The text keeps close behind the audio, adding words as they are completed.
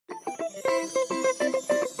Hi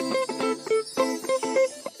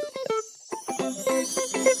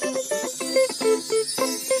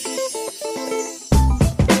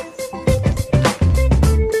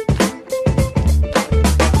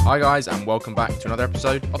guys, and welcome back to another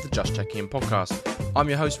episode of the Just Checking In podcast. I'm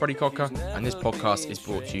your host Freddie Cocker, and this podcast is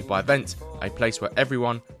brought to you by Vent, a place where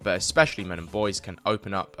everyone, but especially men and boys, can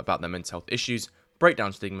open up about their mental health issues, break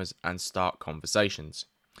down stigmas, and start conversations.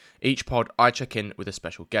 Each pod I check in with a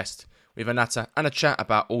special guest. We have a natter and a chat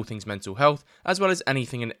about all things mental health, as well as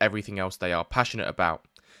anything and everything else they are passionate about.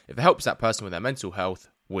 If it helps that person with their mental health,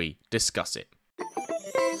 we discuss it.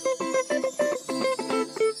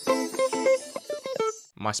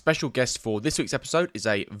 My special guest for this week's episode is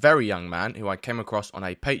a very young man who I came across on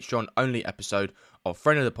a Patreon-only episode of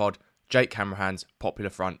friend of the pod, Jake Hammerhand's Popular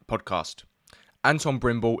Front podcast. Antoine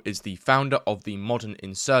Brimbal is the founder of The Modern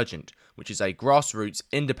Insurgent, which is a grassroots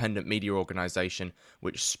independent media organisation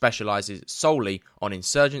which specialises solely on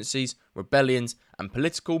insurgencies, rebellions and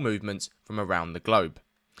political movements from around the globe.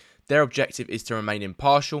 Their objective is to remain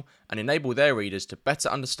impartial and enable their readers to better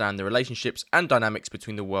understand the relationships and dynamics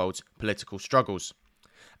between the world's political struggles.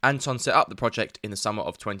 Anton set up the project in the summer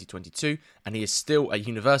of 2022, and he is still a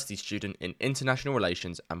university student in international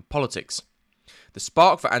relations and politics. The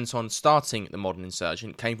spark for Anton starting The Modern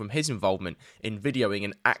Insurgent came from his involvement in videoing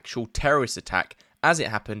an actual terrorist attack as it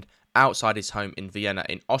happened outside his home in Vienna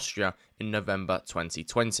in Austria in November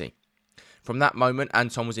 2020. From that moment,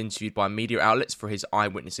 Anton was interviewed by media outlets for his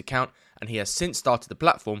eyewitness account, and he has since started the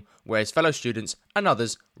platform where his fellow students and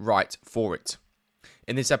others write for it.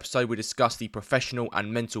 In this episode, we discuss the professional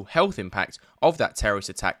and mental health impact of that terrorist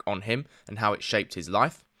attack on him and how it shaped his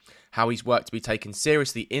life, how he's worked to be taken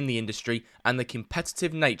seriously in the industry, and the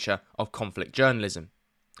competitive nature of conflict journalism.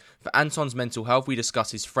 For Anton's mental health, we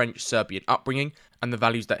discuss his French-Serbian upbringing and the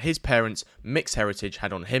values that his parents' mixed heritage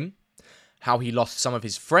had on him, how he lost some of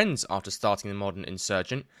his friends after starting The Modern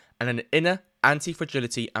Insurgent, and an inner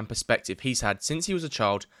anti-fragility and perspective he's had since he was a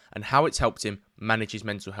child, and how it's helped him manage his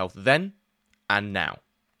mental health then and now.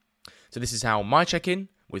 So this is how my check-in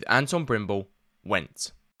with Anton Brimbal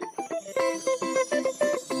went.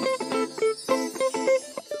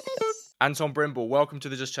 Anton Brimbal, welcome to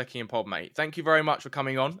the Just Checking In pod, mate. Thank you very much for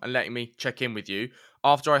coming on and letting me check in with you.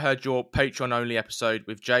 After I heard your Patreon-only episode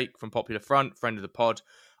with Jake from Popular Front, friend of the pod,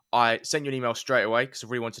 I sent you an email straight away because I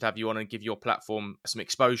really wanted to have you on and give your platform some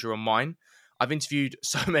exposure on mine. I've interviewed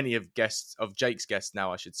so many of Jake's guests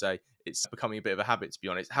now, I should say. It's becoming a bit of a habit, to be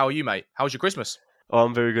honest. How are you, mate? How was your Christmas? Oh,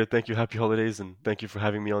 I'm very good. Thank you. Happy holidays, and thank you for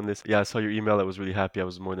having me on this. Yeah, I saw your email. I was really happy. I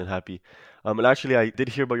was more than happy. And actually, I did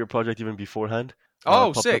hear about your project even beforehand.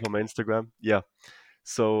 Oh, Popped sick. up on my Instagram. Yeah.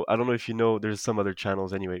 So I don't know if you know, there's some other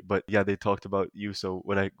channels anyway, but yeah, they talked about you. So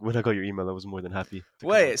when I got your email, I was more than happy.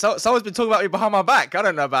 Wait, someone's been talking about me behind my back. I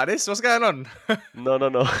don't know about this. What's going on? No.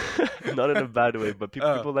 Not in a bad way, but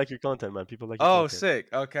people like your content, man. People like your content. Sick.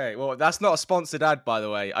 Okay. Well, that's not a sponsored ad, by the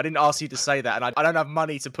way. I didn't ask you to say that, and I don't have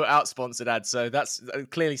money to put out sponsored ads, so that's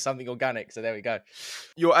clearly something organic. So there we go.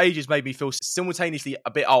 Your age has made me feel simultaneously a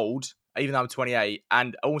bit old, even though I'm 28,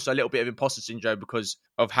 and also a little bit of imposter syndrome because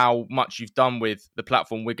of how much you've done with the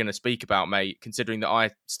platform we're going to speak about, mate, considering that I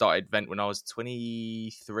started Vent when I was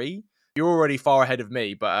 23. You're already far ahead of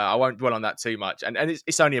me, but I won't dwell on that too much. And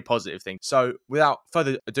it's only a positive thing. So without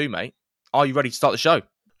further ado, mate, are you ready to start the show?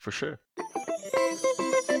 For sure.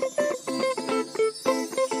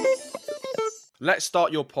 Let's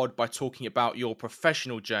start your pod by talking about your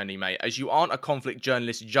professional journey, mate, as you aren't a conflict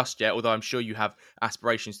journalist just yet, although I'm sure you have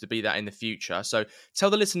aspirations to be that in the future. So tell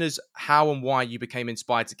the listeners how and why you became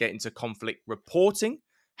inspired to get into conflict reporting,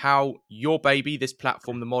 how your baby, this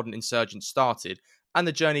platform, The Modern Insurgent, started, and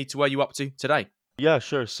the journey to where you're up to today. Yeah,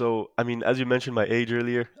 sure. So, I mean, as you mentioned my age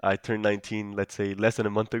earlier, I turned 19, let's say, less than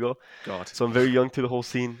a month ago. God. So I'm very young to the whole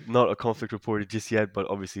scene, not a conflict reporter just yet, but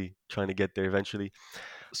obviously trying to get there eventually.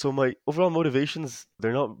 So my overall motivations,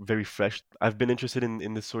 they're not very fresh. I've been interested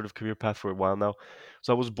in this sort of career path for a while now.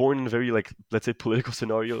 So I was born in a very, let's say, political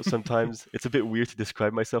scenario. Sometimes it's a bit weird to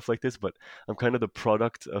describe myself like this, but I'm kind of the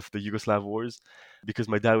product of the Yugoslav wars because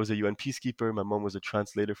my dad was a UN peacekeeper, my mom was a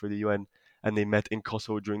translator for the UN, and they met in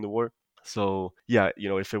Kosovo during the war. So yeah,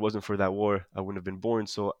 if it wasn't for that war, I wouldn't have been born.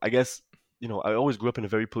 So I guess, I always grew up in a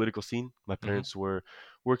very political scene. My parents were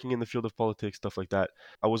working in the field of politics, stuff like that.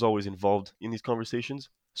 I was always involved in these conversations.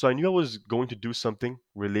 So I knew I was going to do something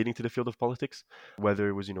relating to the field of politics, whether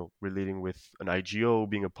it was, relating with an IGO,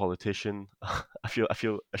 being a politician. I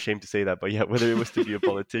feel ashamed to say that, but yeah, whether it was to be a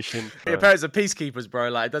politician. Your parents are peacekeepers, bro.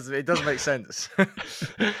 Like it doesn't make sense.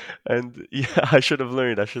 And yeah, I should have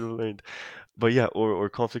learned. But yeah, or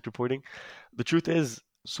conflict reporting. The truth is,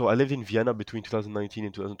 so I lived in Vienna between 2019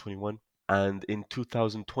 and 2021. And in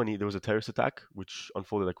 2020, there was a terrorist attack which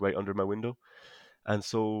unfolded like right under my window. And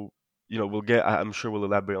so, I'm sure we'll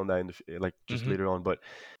elaborate on that like just Hmm. later on. But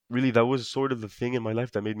really, that was sort of the thing in my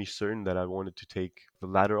life that made me certain that I wanted to take the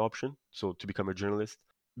latter option, so to become a journalist.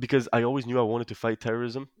 Because I always knew I wanted to fight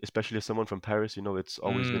terrorism, especially as someone from Paris. It's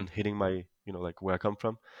always been Mm. hitting my, like where I come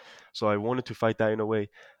from. So I wanted to fight that in a way.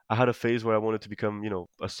 I had a phase where I wanted to become,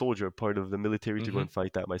 a soldier, part of the military, to go Hmm. and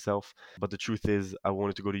fight that myself. But the truth is, I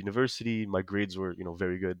wanted to go to university. My grades were,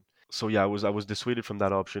 very good. So yeah, I was dissuaded from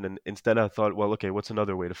that option, and instead I thought, well, okay, what's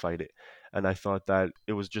another way to fight it? And I thought that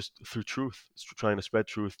it was just through truth, trying to spread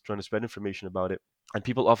truth, trying to spread information about it. And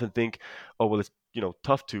people often think, oh, well, it's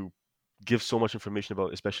tough to give so much information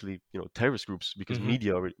about, especially terrorist groups, because Hmm.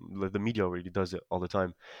 the media already does it all the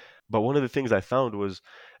time. But one of the things I found was,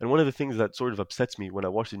 and one of the things that sort of upsets me when I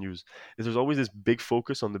watch the news, is there's always this big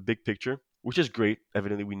focus on the big picture, which is great.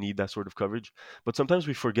 Evidently, we need that sort of coverage. But sometimes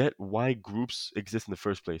we forget why groups exist in the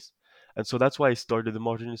first place. And so that's why I started the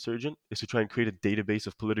Modern Insurgent, is to try and create a database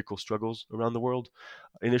of political struggles around the world.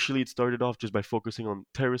 Initially, it started off just by focusing on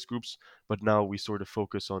terrorist groups, but now we sort of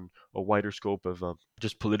focus on a wider scope of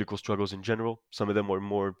just political struggles in general. Some of them are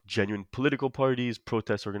more genuine political parties,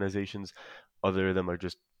 protest organizations. Other of them are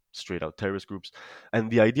just straight out terrorist groups.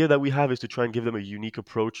 And the idea that we have is to try and give them a unique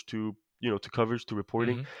approach to, to coverage, to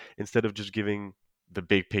reporting, Hmm. instead of just giving the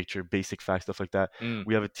big picture, basic facts, stuff like that. Mm.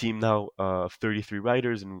 We have a team now of 33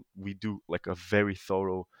 writers, and we do like a very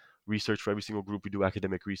thorough research for every single group. We do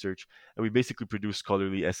academic research, and we basically produce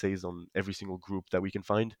scholarly essays on every single group that we can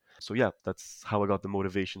find. So yeah, that's how I got the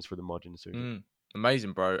motivations for the Modern Insurgent. Mm.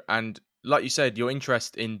 Amazing, bro. And like you said, your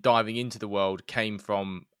interest in diving into the world came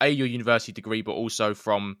from your university degree, but also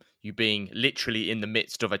from you being literally in the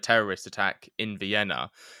midst of a terrorist attack in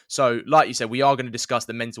Vienna. So, like you said, we are going to discuss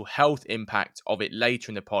the mental health impact of it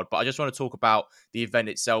later in the pod. But I just want to talk about the event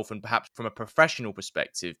itself and perhaps from a professional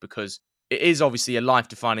perspective, because it is obviously a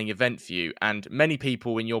life-defining event for you. And many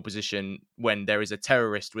people in your position, when there is a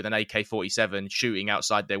terrorist with an AK-47 shooting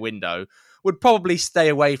outside their window, would probably stay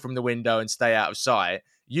away from the window and stay out of sight.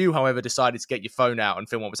 You, however, decided to get your phone out and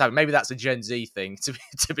film what was happening. Maybe that's a Gen Z thing,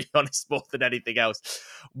 to be honest, more than anything else.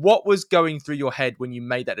 What was going through your head when you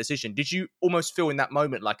made that decision? Did you almost feel in that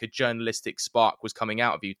moment like a journalistic spark was coming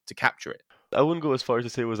out of you to capture it? I wouldn't go as far as to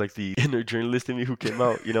say it was like the inner journalist in me who came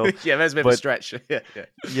out, Yeah, there's a bit of a but stretch. Yeah,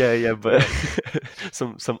 yeah, yeah, but yeah,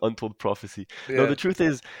 some untold prophecy. No, yeah. the truth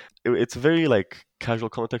is, it's a very like casual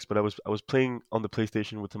context. But I was playing on the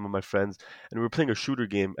PlayStation with some of my friends, and we were playing a shooter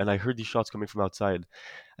game, and I heard these shots coming from outside,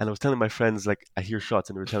 and I was telling my friends like I hear shots,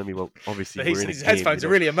 and they were telling me, well, obviously So we're in a his game, headphones are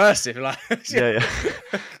really immersive. Like, Yeah,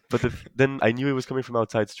 yeah. But then I knew it was coming from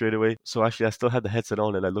outside straight away. So actually, I still had the headset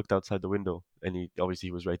on, and I looked outside the window, and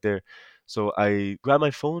he was right there. So I grabbed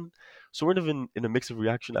my phone, sort of in a mix of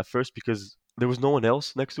reaction at first, because there was no one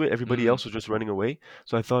else next to it. Everybody mm, else was just running away.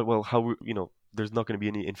 So I thought, well, there's not going to be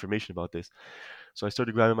any information about this. So I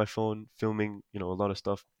started grabbing my phone, filming, a lot of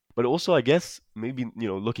stuff. But also, I guess maybe,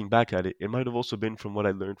 looking back at it, it might have also been from what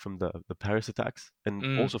I learned from the Paris attacks, and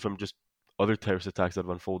mm, also from just other terrorist attacks that have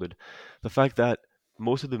unfolded. The fact that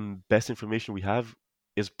most of the best information we have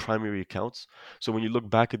is primary accounts. So when you look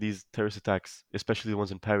back at these terrorist attacks, especially the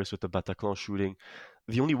ones in Paris with the Bataclan shooting,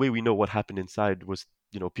 the only way we know what happened inside was,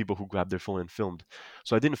 people who grabbed their phone and filmed.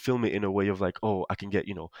 So I didn't film it in a way of like, oh, I can get,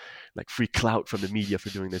 like free clout from the media for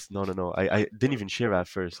doing this. No, no, no. I didn't even share at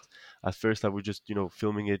first. At first, I was just,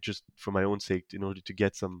 filming it just for my own sake in order to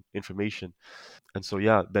get some information. And so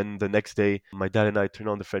yeah, then the next day, my dad and I turn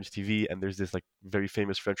on the French TV, and there's this like very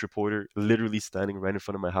famous French reporter literally standing right in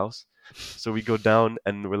front of my house. So we go down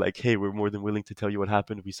and we're like, hey, we're more than willing to tell you what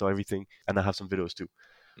happened. We saw everything, and I have some videos too.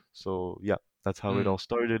 So yeah, that's how it mm. all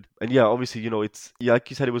started. And yeah, obviously, it's yeah, like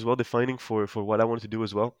you said, it was well defining for what I wanted to do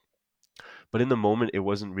as well. But in the moment, it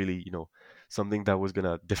wasn't really, something that was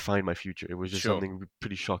gonna define my future. It was just Sure. something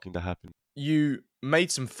pretty shocking that happened. You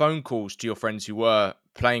made some phone calls to your friends who were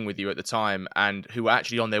playing with you at the time and who were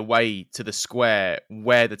actually on their way to the square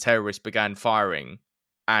where the terrorists began firing,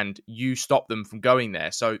 and you stopped them from going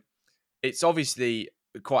there. So it's obviously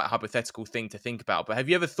quite a hypothetical thing to think about, but have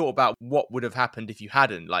you ever thought about what would have happened if you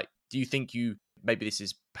hadn't? Like, do you think maybe this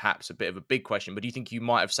is perhaps a bit of a big question, but do you think you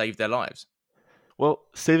might have saved their lives? Well,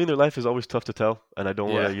 saving their life is always tough to tell, and I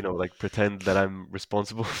don't want Yeah. to, like pretend that I'm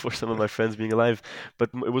responsible for some of my friends being alive.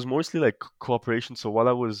 But it was mostly like cooperation. So while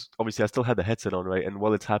I was obviously I still had the headset on, right? And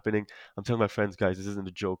while it's happening, I'm telling my friends, guys, this isn't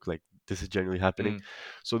a joke. Like this is genuinely happening. Mm,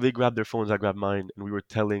 So they grabbed their phones, I grabbed mine, and we were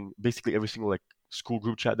telling basically every single like school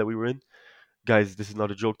group chat that we were in. guys, this is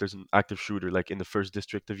not a joke. There's an active shooter like in the first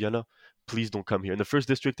district of Vienna. Please don't come here. And the first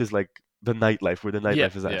district is like the nightlife, where the Yeah,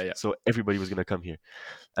 nightlife is at. yeah, yeah. So everybody was gonna come here.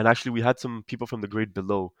 And actually, we had some people from the grade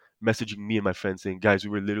below messaging me and my friends saying, guys,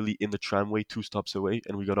 we were literally in the tramway 2 stops away,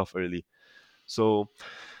 and we got off early. So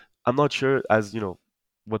I'm not sure, as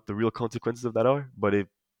what the real consequences of that are, but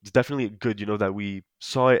it's definitely good, that we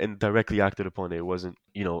saw it and directly acted upon it. It wasn't,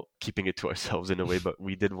 keeping it to ourselves in a way, but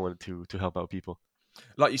we did want to help out people.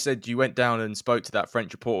 Like you said, you went down and spoke to that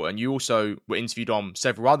French reporter, and you also were interviewed on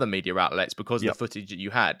several other media outlets because of Yeah. the footage that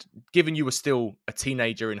you had. Given you were still a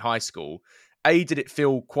teenager in high school, did it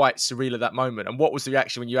feel quite surreal at that moment? And what was the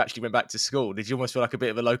reaction when you actually went back to school? Did you almost feel like a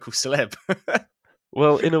bit of a local celeb?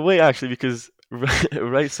 Well, in a way, actually, because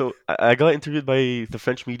right, so I got interviewed by the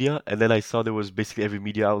French media, and then I saw there was basically every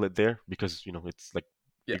media outlet there because it's like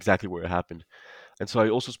Yeah. exactly where it happened. And so I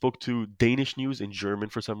also spoke to Danish news in German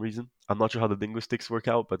for some reason. I'm not sure how the linguistics work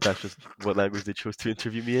out, but that's just what language they chose to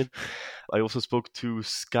interview me in. I also spoke to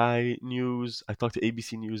Sky News. I talked to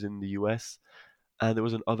ABC News in the US. And there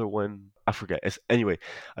was another one, I forget. Anyway,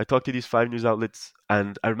 I talked to these 5 news outlets,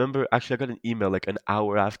 and I remember actually I got an email like an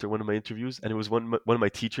hour after one of my interviews, and it was one of my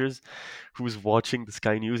teachers who was watching the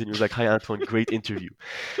Sky News, and he was like, "Hi Antoine, great interview."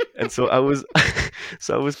 And so I was,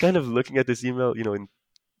 so I was kind of looking at this email, and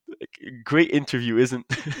like, great interview isn't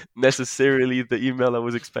necessarily the email I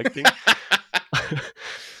was expecting.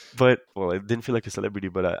 But well, I didn't feel like a celebrity,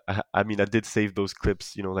 but I mean, I did save those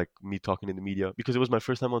clips, like me talking in the media, because it was my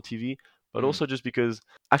first time on TV, but also just because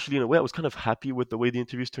actually in a way I was kind of happy with the way the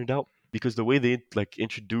interviews turned out, because the way they like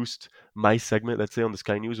introduced my segment, let's say on the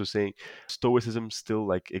Sky News, was saying stoicism still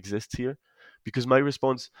like exists here, because my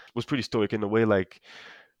response was pretty stoic in a way. Like,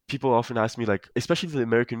 people often ask me, like, especially the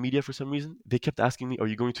American media, for some reason they kept asking me, are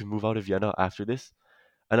you going to move out of Vienna after this?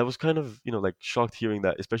 And I was kind of, like shocked hearing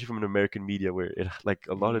that, especially from an American media where it like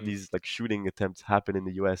a lot of these like shooting attempts happen in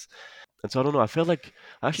the US. And so I don't know. I actually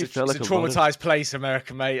felt It's like a a lot of traumatized place,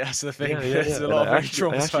 America, mate. That's the thing. yeah, yeah, There's yeah. a And lot of very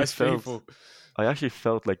traumatized people. I actually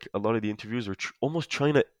felt like a lot of the interviews were almost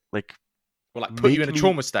trying to like Well, like put you in make a me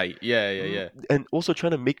trauma state. Yeah, yeah, yeah. and also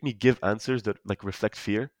trying to make me give answers that like reflect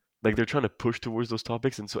fear. Like, they're trying to push towards those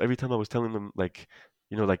topics, and so every time I was telling them, like,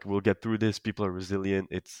 like, we'll get through this, people are resilient,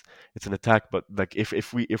 it's an attack, but like,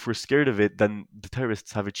 if we're scared of it, then the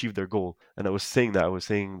terrorists have achieved their goal. And I was saying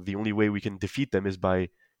the only way we can defeat them is by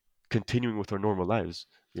continuing with our normal lives.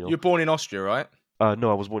 You're born in Austria, right?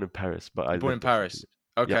 No, I was born in Paris, but I You're born in lived there for 2 Paris. years.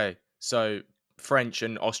 Yeah. Okay, so French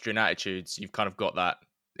and Austrian attitudes, you've kind of got that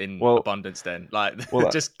in Well, abundance then. Like, well,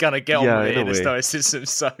 just gonna get on yeah, with it in a in a way. stoicism.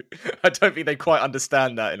 So I don't think they quite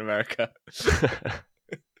understand that in America.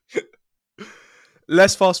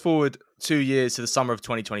 Let's fast forward 2 years to the summer of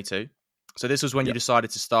 2022. So this was when you Yeah. decided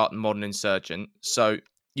to start the Modern Insurgent. So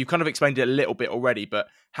you kind of explained it a little bit already, but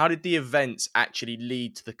how did the events actually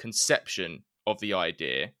lead to the conception of the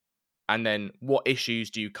idea? And then what issues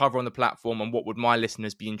do you cover on the platform, and what would my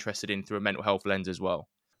listeners be interested in through a mental health lens as well?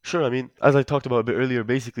 Sure. I mean, as I talked about a bit earlier,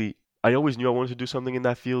 basically, I always knew I wanted to do something in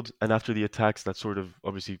that field. And after the attacks, that sort of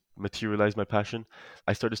obviously materialized my passion.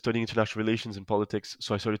 I started studying international relations and politics.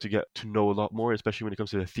 So I started to get to know a lot more, especially when it comes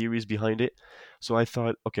to the theories behind it. So I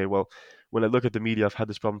thought, okay, well, when I look at the media, I've had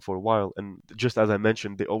this problem for a while. And just as I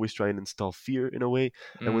mentioned, they always try and install fear in a way.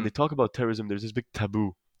 And when they talk about terrorism, there's this big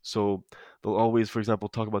taboo. So they'll always, for example,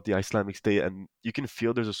 talk about the Islamic State, and you can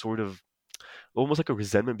feel there's a sort of almost like a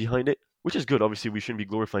resentment behind it, which is good. Obviously, we shouldn't be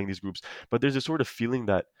glorifying these groups, but there's a sort of feeling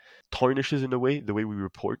that tarnishes in a way the way we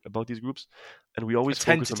report about these groups, and we A always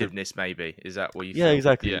focus on their. tentativeness, maybe. Is that what you Yeah, feel?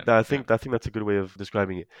 exactly. Yeah, I think that's a good way of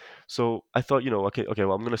describing it. So I thought, okay,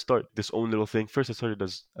 well, I'm gonna start this own little thing. First, I started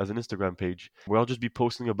as an Instagram page where I'll just be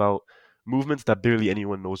posting about movements that barely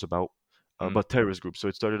anyone knows about, but terrorist groups. So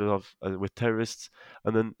it started off with terrorists,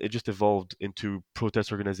 and then it just evolved into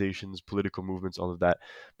protest organizations, political movements, all of that.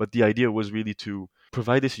 But the idea was really to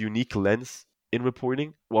provide this unique lens in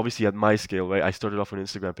reporting. Well, obviously at my scale, right? I started off on an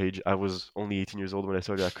Instagram page. I was only 18 years old when I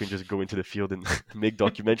started. I couldn't just go into the field and make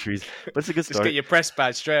documentaries, but it's a good Just get start. your press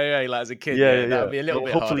badge straight away, like as a kid. Yeah, Yeah, yeah, that yeah. would be a little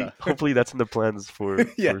Well, bit harder. hopefully that's in the plans for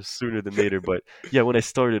Yeah. sooner than later. But yeah, when I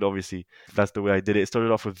started, obviously that's the way I did it. It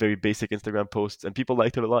started off with very basic Instagram posts, and people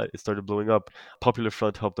liked it a lot. It started blowing up. Popular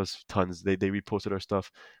Front helped us tons. They reposted our stuff,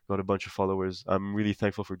 got a bunch of followers. I'm really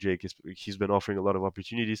thankful for Jake. He's been offering a lot of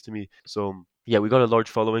opportunities to me. So yeah, we got a large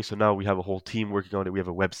following. So now we have a whole team working on it. We have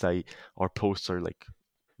a website. Our posts are like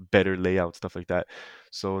better layout, stuff like that.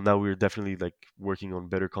 So now we're definitely like working on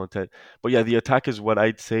better content. But yeah, the attack is what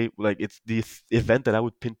I'd say, like, it's the event that I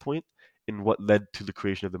would pinpoint in what led to the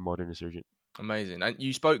creation of the Modern Insurgent. Amazing. And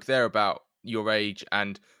you spoke there about your age,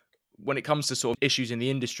 and when it comes to sort of issues in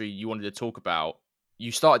the industry you wanted to talk about,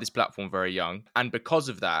 you started this platform very young, and because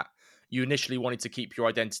of that, you initially wanted to keep your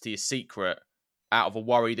identity a secret out of a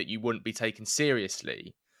worry that you wouldn't be taken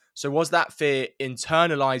seriously. So was that fear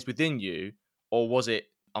internalized within you, or was it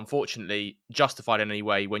unfortunately justified in any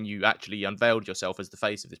way when you actually unveiled yourself as the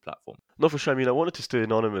face of this platform? No, for sure. I mean, I wanted to stay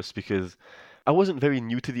anonymous because I wasn't very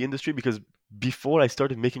new to the industry because before I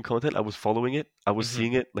started making content, I was following it. I was Hmm.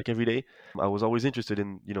 seeing it like every day. I was always interested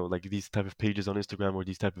in, like these type of pages on Instagram or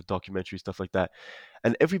these type of documentaries, stuff like that.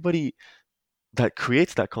 And everybody that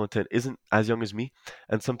creates that content isn't as young as me.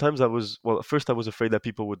 And sometimes at first I was afraid that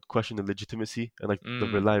people would question the legitimacy and like the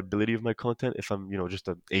Mm, reliability of my content. If I'm, just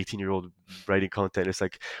an 18-year-old writing content, it's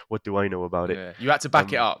like, what do I know about it? yeah, you had to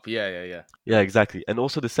back it Um, up. Yeah, yeah, yeah. yeah, exactly. And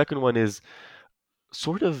also the second one is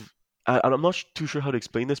sort of, I'm not too sure how to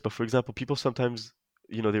explain this, but for example, people sometimes,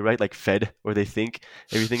 they write like Fed, or they think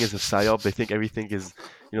everything is a psyop. They think everything is,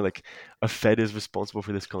 like a Fed is responsible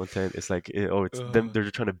for this content. It's like, oh, it's them. Uh,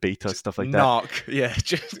 They're trying to bait us, stuff like that. Narc, yeah.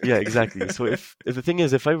 Yeah, exactly. So if the thing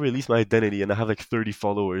is, if I release my identity and I have like 30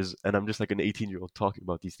 followers and I'm just like an 18-year-old talking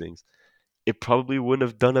about these things, it probably wouldn't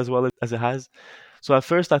have done as well as it has. So at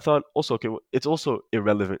first I thought also, okay, it's also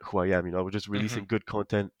irrelevant who I am. I was just Hmm. releasing good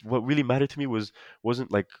content. What really mattered to me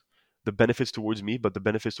wasn't like the benefits towards me, but the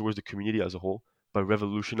benefits towards the community as a whole by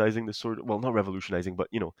revolutionizing this sort of, well, not revolutionizing, but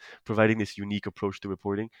providing this unique approach to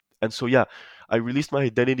reporting. And so yeah, I released my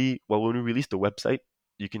identity. Well, when we released the website,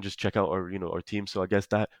 you can just check out our team. So I guess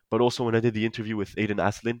that, but also when I did the interview with Aiden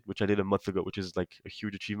Aslin, which I did a month ago, which is like a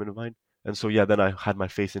huge achievement of mine. And so yeah, then I had my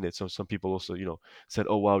face in it. So some people also, said,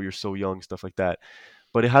 "Oh wow, you're so young," stuff like that.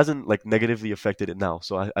 But it hasn't like negatively affected it now.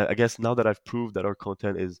 So I guess now that I've proved that our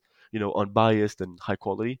content is, unbiased and high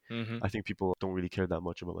quality, Hmm. I think people don't really care that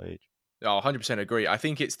much about my age. Oh, 100% agree. I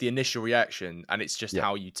think it's the initial reaction and it's just Yeah.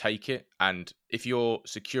 how you take it. And if you're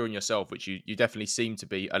secure in yourself, which you definitely seem to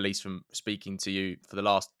be, at least from speaking to you for the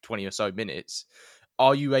last 20 or so minutes,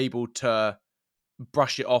 are you able to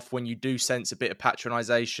brush it off when you do sense a bit of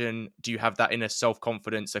patronization? Do you have that inner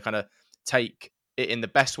self-confidence to kind of take it in the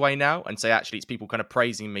best way now and say, actually, it's people kind of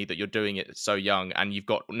praising me that you're doing it so young, and you've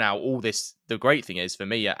got now all this. The great thing is for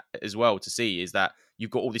me as well to see is that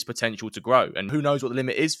you've got all this potential to grow, and who knows what the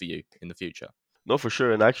limit is for you in the future. No, for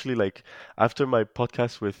sure. And actually, like after my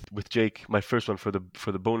podcast with Jake, my first one for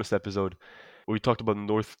the bonus episode, where we talked about the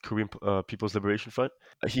North Korean People's Liberation Front,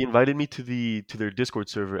 he invited me to their Discord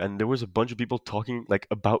server, and there was a bunch of people talking like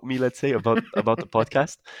about me, let's say about the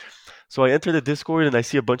podcast. So I enter the Discord and I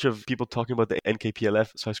see a bunch of people talking about the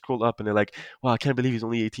NKPLF. So I scroll up and they're like, "Wow, I can't believe he's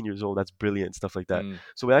only 18 years old. That's brilliant," stuff like that. Mm.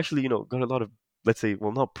 So we actually, got a lot of, let's say,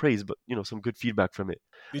 well, not praise, but some good feedback from it.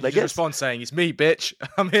 Did And I you just guess respond saying, "It's me, bitch.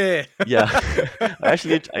 I'm here"? yeah,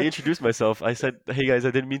 I introduced myself. I said, "Hey guys,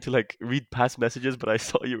 I didn't mean to like read past messages, but I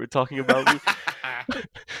saw you were talking about me."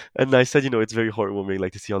 And I said, it's very heartwarming,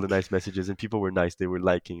 like to see all the nice messages, and people were nice. They were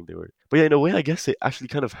liking, they were. But yeah, in a way, I guess it actually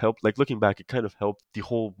kind of helped. Like looking back, it kind of helped the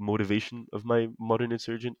whole motivation of my Modern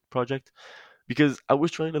Insurgent project because I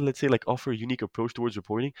was trying to, let's say, like offer a unique approach towards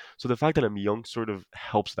reporting. So the fact that I'm young sort of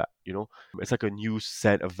helps that. It's like a new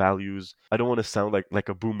set of values. I don't want to sound like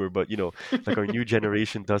a boomer, but like our new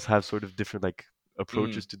generation does have sort of different like Mm.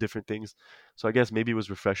 approaches to different things. So I guess maybe it was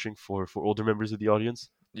refreshing for older members of the audience.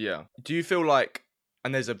 Yeah. Do you feel like,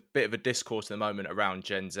 and there's a bit of a discourse at the moment around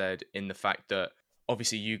Gen Z in the fact that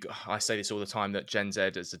obviously I say this all the time, that Gen Z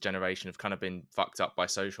as a generation have kind of been fucked up by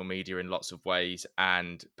social media in lots of ways,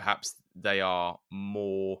 and perhaps they are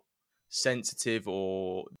more sensitive,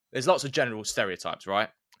 or there's lots of general stereotypes, right?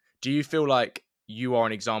 Do you feel like you are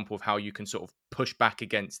an example of how you can sort of push back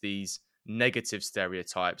against these negative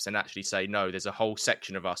stereotypes and actually say, no, there's a whole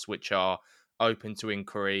section of us which are open to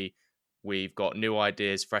inquiry, we've got new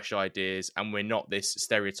ideas, fresh ideas, and we're not this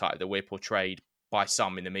stereotype that we're portrayed by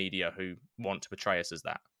some in the media who want to portray us as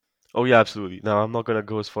that? Oh yeah, absolutely. Now I'm not gonna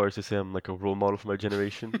go as far as to say I'm like a role model for my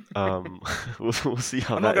generation. We'll see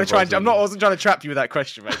how I'm not that going to try evolves and, over I'm the not, I years. wasn't trying to trap you with that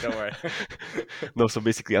question, mate. Don't worry. No, so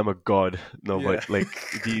basically I'm a god. No, Yeah. but like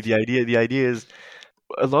the idea is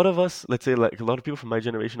a lot of us, let's say like a lot of people from my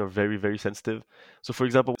generation are very, very sensitive. So for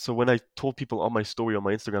example, so when I told people on my story, on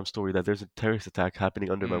my Instagram story, that there's a terrorist attack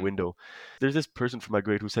happening under my Mm. window, there's this person from my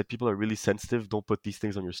grade who said people are really sensitive, don't put these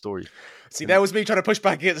things on your story. See, And that was me trying to push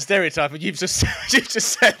back against the stereotype, and you've just you've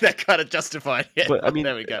just said that kind of justified. Yeah, but well,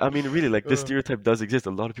 there we go. I mean really like this Uh, stereotype does exist.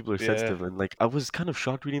 A lot of people are yeah. sensitive and like I was kind of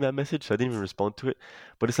shocked reading that message, so I didn't even respond to it.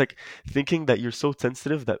 But it's like thinking that you're so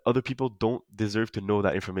sensitive that other people don't deserve to know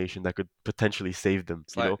that information that could potentially save them. them,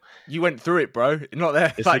 It's you like, know? you went through it, bro. Not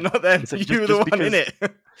there. It's Like, like not them. it's like You were the just one in because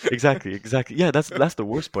it. exactly. Yeah, that's the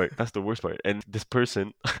worst part. That's the worst part. And this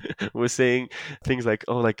person was saying things like,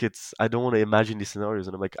 "Oh, like it's I don't want to imagine these scenarios."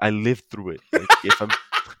 And I'm like, "I lived through it." Like if I'm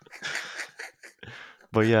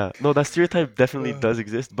but yeah, no, that stereotype definitely does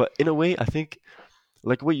exist, but in a way, I think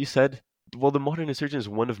like what you said, well, the Modern Insurgent is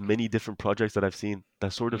one of many different projects that I've seen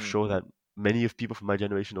that sort of Mm, show that many of people from my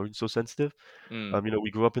generation aren't so sensitive. mm, You know,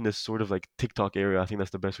 we grew up in this sort of like TikTok era. I think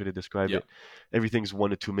that's the best way to describe yeah. it. Everything's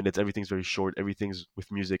 1 to 2 minutes. Everything's very short. Everything's with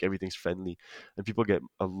music. Everything's friendly, and people get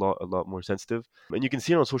a lot more sensitive. And you can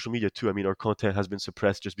see it on social media too. I mean, our content has been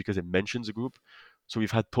suppressed just because it mentions a group. So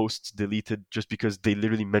we've had posts deleted just because they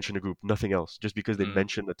literally mention a group, nothing else, just because they Mm.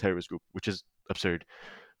 mention a terrorist group, which is absurd.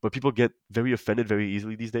 But people get very offended very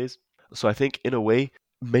easily these days. So I think in a way,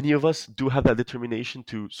 many of us do have that determination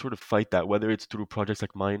to sort of fight that, whether it's through projects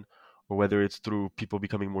like mine or whether it's through people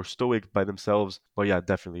becoming more stoic by themselves. But yeah,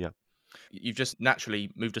 definitely, yeah. You've just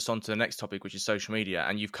naturally moved us on to the next topic, which is social media.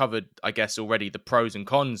 And you've covered, I guess, already the pros and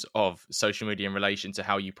cons of social media in relation to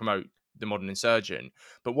how you promote the modern insurgent.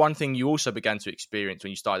 But one thing you also began to experience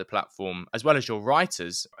when you started the platform, as well as your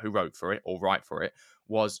writers who wrote for it or write for it,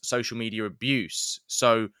 was social media abuse.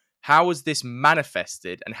 So how has this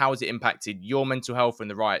manifested and how has it impacted your mental health and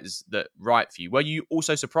the writers that write for you? Were you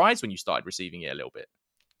also surprised when you started receiving it a little bit?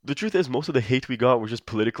 The truth is, most of the hate we got was just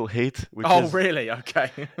political hate, which Oh, is, really? Okay.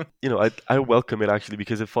 you know, I welcome it actually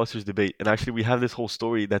because it fosters debate. And actually, we have this whole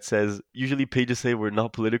story that says usually pages say we're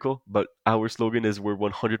not political, but our slogan is we're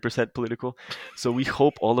 100% political. So we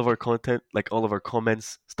hope all of our content, like all of our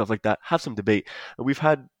comments, stuff like that, have some debate. And we've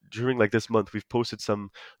had during like this month, we've posted some,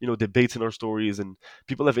 you know, debates in our stories and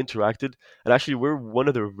people have interacted. And actually, we're one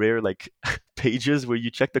of the rare like pages where you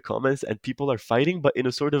check the comments and people are fighting, but in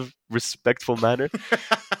a sort of respectful manner.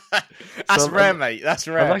 So That's rare, mate. That's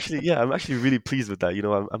I'm rare. actually, yeah, I'm actually really pleased with that. You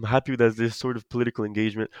know, I'm happy that this sort of political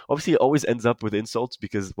engagement. Obviously, it always ends up with insults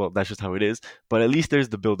because, well, that's just how it is. But at least there's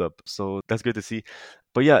the build up, so that's good to see.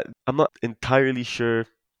 But yeah, I'm not entirely sure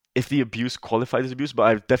if the abuse qualifies as abuse, but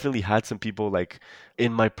I've definitely had some people like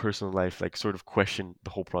in my personal life like sort of question the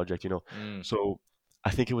whole project. You know, Mm. so I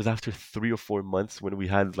think it was after 3 or 4 months when we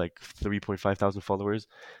had like 3.5 thousand followers,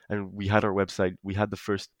 and we had our website. We had the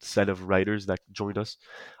first set of writers that joined us.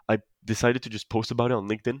 I decided to just post about it on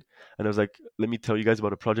LinkedIn. And I was like, let me tell you guys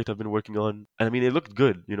about a project I've been working on. And I mean, it looked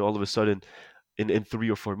good. You know, all of a sudden, in 3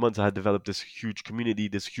 or 4 months, I had developed this huge community,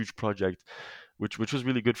 this huge project, which was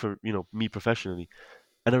really good for, you know, me professionally.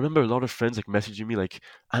 And I remember a lot of friends like messaging me like,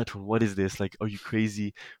 Antoine, what is this? Like, are you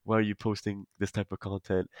crazy? Why are you posting this type of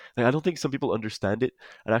content? Like, I don't think some people understand it.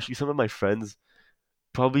 And actually, some of my friends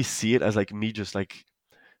probably see it as like me just like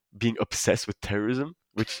being obsessed with terrorism,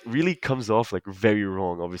 which really comes off like very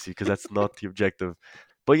wrong, obviously, because that's not the objective.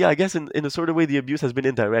 But yeah, I guess in a sort of way, the abuse has been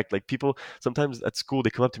indirect. Like people sometimes at school,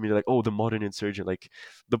 they come up to me, they're like, "Oh, the modern insurgent." Like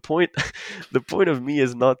the point, the point of me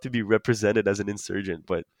is not to be represented as an insurgent,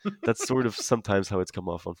 but that's sort of sometimes how it's come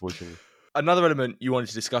off, unfortunately. Another element you wanted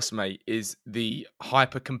to discuss, mate, is the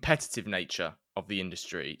hyper competitive nature of the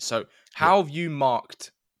industry. So, Yeah. how have you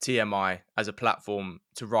marked TMI as a platform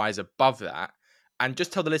to rise above that? And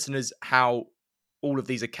just tell the listeners how all of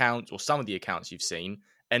these accounts, or some of the accounts you've seen,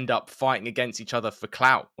 end up fighting against each other for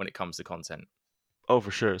clout when it comes to content. Oh,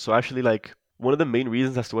 for sure. So actually, like one of the main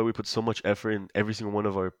reasons as to why we put so much effort in every single one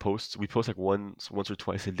of our posts, we post like once or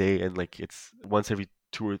twice a day, and like it's once every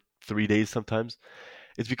 2 or 3 days sometimes.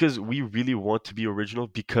 It's because we really want to be original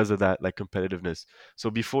because of that like competitiveness. So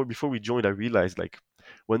before we joined, I realized like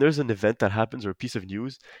when there's an event that happens or a piece of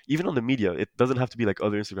news, even on the media, it doesn't have to be like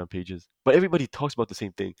other Instagram pages, but everybody talks about the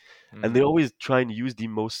same thing, and they Mm. always try and use the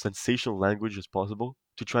most sensational language as possible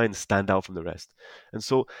to try and stand out from the rest. And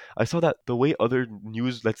so I saw that the way other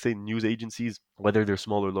news, let's say news agencies, whether they're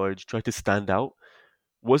small or large, try to stand out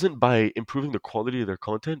wasn't by improving the quality of their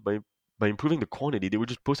content, by improving the quantity. They were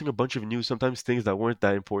just posting a bunch of news, sometimes things that weren't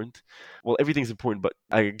that important. Well, everything's important, but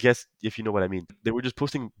I guess if you know what I mean. They were just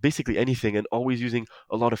posting basically anything and always using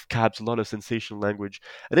a lot of caps, a lot of sensational language.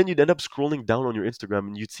 And then you'd end up scrolling down on your Instagram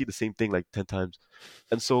and you'd see the same thing like 10 times.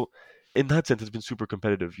 And so in that sense, it's been super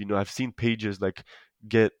competitive. You know, I've seen pages like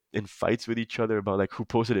get in fights with each other about like who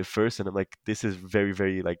posted it first, and I'm like, this is very,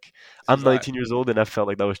 very like This I'm is like 19 years old and I felt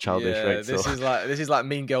like that was childish, Yeah, right? So this is like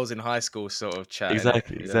Mean Girls in high school sort of chat, innit?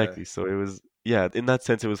 exactly, Yeah. exactly. So it was, yeah, in that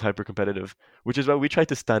sense, it was hyper competitive, which is why we tried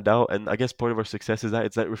to stand out. And I guess part of our success is that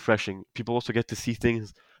it's that refreshing. People also get to see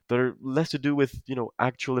things that are less to do with, you know,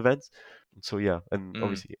 actual events. So yeah, and Mm.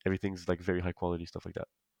 obviously everything's like very high quality stuff like that.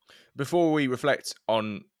 Before we reflect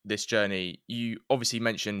on this journey, you obviously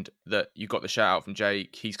mentioned that you got the shout out from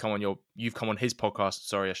Jake. You've come on his podcast,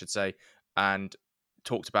 sorry, I should say, and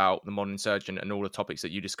talked about the modern surgeon and all the topics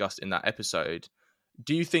that you discussed in that episode,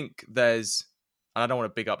 do you think there's, and I don't want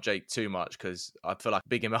to big up Jake too much because I feel like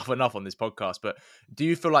big him up enough on this podcast, but do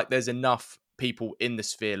you feel like there's enough people in the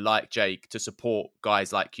sphere like Jake to support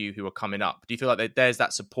guys like you who are coming up? Do you feel like there's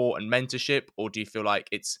that support and mentorship, or do you feel like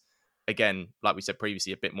it's, again, like we said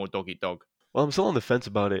previously, a bit more dog eat dog? Well, I'm still on the fence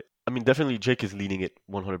about it. I mean, definitely Jake is leading it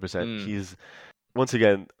 100%. Mm. He's once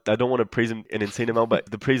again, I don't want to praise him an insane amount,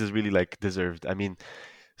 but the praise is really like deserved. I mean,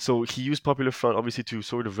 so he used Popular Front obviously to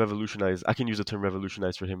sort of revolutionize. I can use the term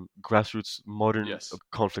revolutionize for him. Grassroots modern Yes.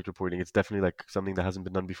 conflict reporting. It's definitely like something that hasn't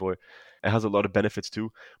been done before. It has a lot of benefits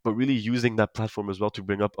too, but really using that platform as well to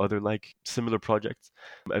bring up other like similar projects.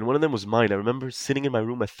 And one of them was mine. I remember sitting in my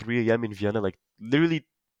room at 3 a.m. in Vienna, like literally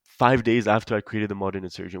 5 days after I created the Modern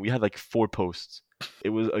Insurgent. We had like 4 posts. It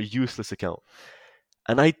was a useless account.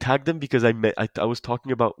 And I tagged him because I was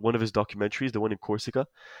talking about one of his documentaries, the one in Corsica,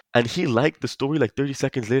 and he liked the story like 30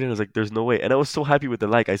 seconds later. And I was like, "There's no way!" And I was so happy with the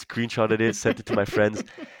like. I screenshotted it, sent it to my friends,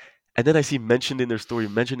 and then I see mentioned in their story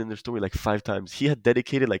like 5 times. He had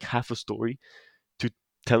dedicated like half a story to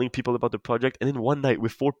telling people about the project, and in one night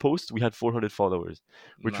with 4 posts, we had 400 followers,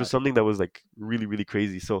 which was Mad. something that was like really really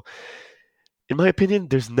crazy. So, in my opinion,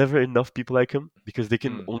 there's never enough people like him because they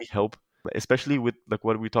can only help, especially with like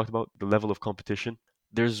what we talked about, the level of competition.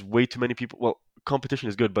 There's way too many people. Well, competition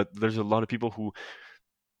is good, but there's a lot of people who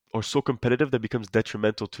are so competitive that becomes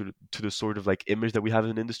detrimental to the sort of like image that we have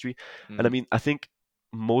in the industry. And I mean, I think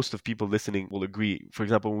most of people listening will agree. For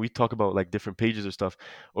example, when we talk about like different pages or stuff,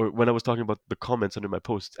 or when I was talking about the comments under my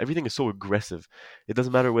posts, everything is so aggressive. It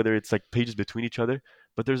doesn't matter whether it's like pages between each other,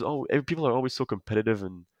 but people are always so competitive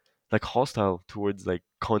and like hostile towards like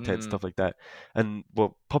content stuff like that. And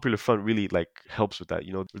well, Popular Front really like helps with that.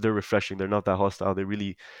 You know, they're refreshing. They're not that hostile. They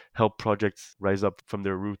really help projects rise up from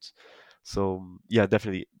their roots. So yeah,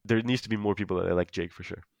 definitely there needs to be more people that are like Jake for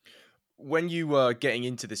sure. When you were getting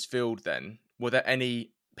into this field, then were there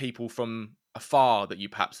any people from afar that you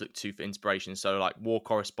perhaps looked to for inspiration? So like war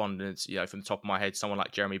correspondents, you know, from the top of my head, someone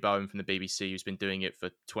like Jeremy Bowen from the BBC who's been doing it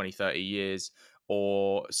for 20, 30 years,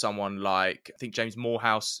 or someone like, I think, James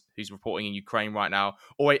Morehouse, who's reporting in Ukraine right now,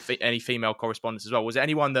 or any female correspondents as well. Was there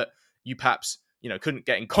anyone that you perhaps, you know, couldn't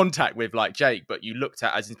get in contact with like Jake, but you looked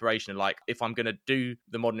at as inspiration, like, if I'm going to do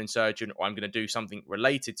the Modern Insurgent or I'm going to do something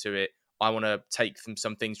related to it, I want to take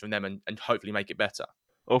some things from them and hopefully make it better?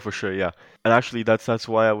 Oh, for sure, yeah. And actually, that's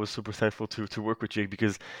why I was super thankful to work with Jake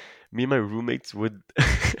because me and my roommates would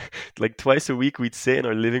like twice a week we'd sit in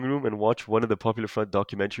our living room and watch one of the Popular Front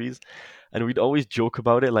documentaries, and we'd always joke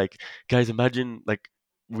about it. Like, guys, imagine like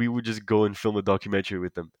we would just go and film a documentary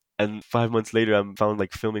with them. And 5 months later, I'm found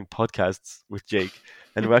like filming podcasts with Jake,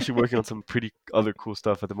 and we're actually working on some pretty other cool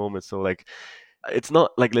stuff at the moment. So like it's not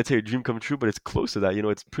like let's say a dream come true, but it's close to that. You know,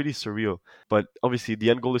 it's pretty surreal. But obviously, the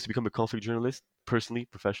end goal is to become a conflict journalist, personally,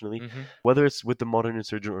 professionally. Whether it's with the Modern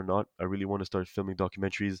Insurgent or not, I really want to start filming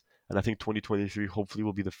documentaries, and I think 2023 hopefully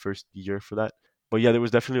will be the first year for that. But yeah, there was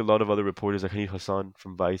definitely a lot of other reporters like Hanif Hassan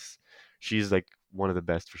from Vice. She's like one of the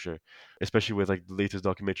best for sure, especially with like the latest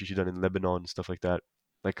documentary she's done in Lebanon and stuff like that.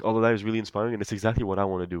 Like all of that is really inspiring, and it's exactly what I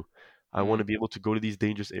want to do. I want to be able to go to these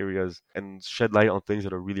dangerous areas and shed light on things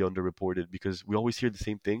that are really underreported because we always hear the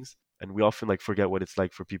same things and we often like forget what it's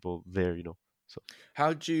like for people there, you know. So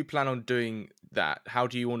How do you plan on doing that? How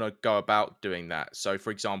do you want to go about doing that? So,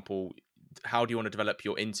 for example, how do you want to develop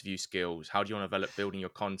your interview skills? How do you want to develop building your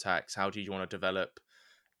contacts? How do you want to develop,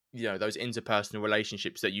 you know, those interpersonal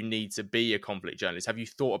relationships that you need to be a conflict journalist? Have you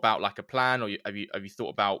thought about like a plan, or have you thought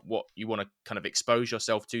about what you want to kind of expose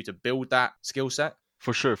yourself to build that skill set?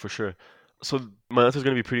 for sure, for sure. So my answer is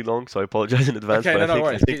going to be pretty long, so I apologize in advance. Okay, But no, no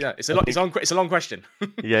worries. Yeah, I think, it's a long question.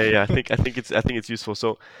 yeah. I think it's useful.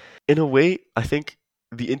 So in a way, I think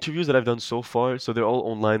the interviews that I've done so far, so they're all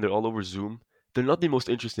online, they're all over Zoom. They're not the most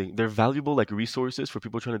interesting. They're valuable like resources for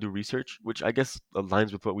people trying to do research, which I guess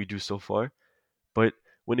aligns with what we do so far. But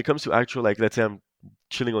when it comes to actual, like, let's say I'm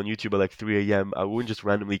chilling on YouTube at like 3 a.m., I wouldn't just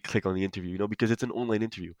randomly click on the interview, you know, because it's an online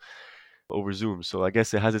interview over Zoom. So I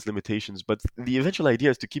guess it has its limitations. But the eventual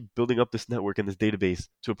idea is to keep building up this network and this database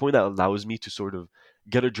to a point that allows me to sort of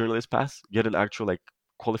get a journalist pass, get an actual like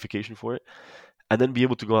qualification for it, and then be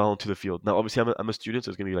able to go out into the field. Now, obviously, I'm a student, so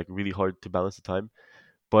it's going to be like really hard to balance the time.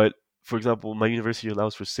 But for example, my university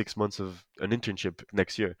allows for 6 months of an internship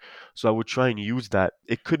next year. So I would try and use that.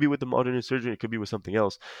 It could be with the Modern Insurgent, it could be with something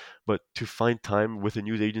else, but to find time with a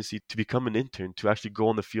news agency to become an intern, to actually go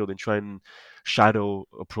on the field and try and shadow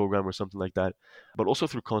a program or something like that, but also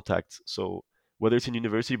through contacts. So whether it's in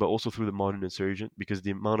university, but also through the Modern Insurgent, because the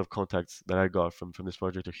amount of contacts that I got from this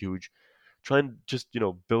project are huge. try and just,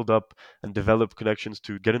 build up and develop connections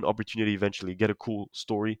to get an opportunity eventually, get a cool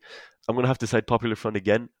story. I'm gonna have to cite Popular Front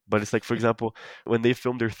again, but it's like, for example, when they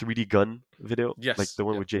filmed their 3D gun video, like Yes. the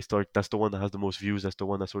one Yeah. with Jay Stark, that's the one that has the most views. That's the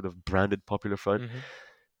one that sort of branded Popular Front. Hmm.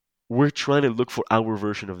 We're trying to look for our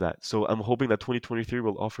version of that. So I'm hoping that 2023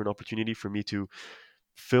 will offer an opportunity for me to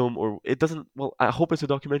film, or it doesn't, well, I hope it's a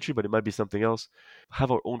documentary, but it might be something else.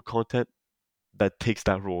 Have our own content that takes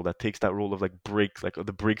that role of like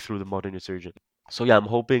the breakthrough, the modern insurgent. So yeah, I'm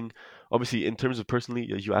hoping, obviously, in terms of personally,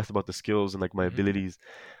 as you asked about the skills and like my Hmm. abilities,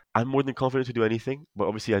 I'm more than confident to do anything, but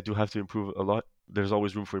obviously I do have to improve a lot. There's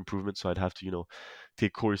always room for improvement, so I'd have to,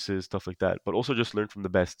 take courses, stuff like that, but also just learn from the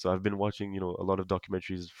best. So I've been watching, a lot of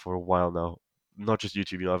documentaries for a while now. Not just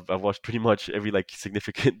YouTube, I've watched pretty much every like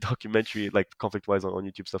significant documentary, like conflict-wise on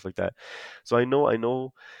YouTube, stuff like that. So I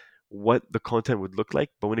know what the content would look like,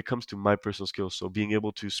 but when it comes to my personal skills, so being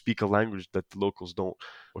able to speak a language that the locals don't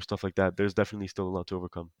or stuff like that, there's definitely still a lot to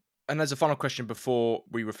overcome. And as a final question, before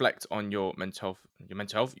we reflect on your mental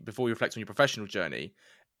health, before we reflect on your professional journey,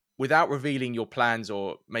 without revealing your plans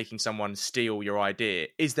or making someone steal your idea,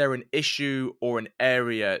 is there an issue or an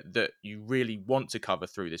area that you really want to cover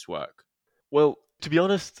through this work? Well, to be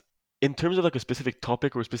honest, in terms of like a specific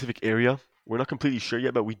topic or a specific area, we're not completely sure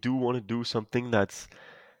yet, but we do want to do something that's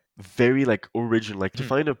very like original, like to Hmm.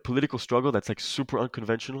 find a political struggle that's like super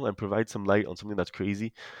unconventional and provide some light on something that's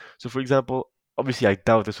crazy. So for example, obviously I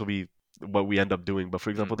doubt this will be what we end up doing, but for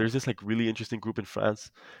Hmm. example, there's this like really interesting group in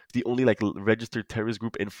France, the only like registered terrorist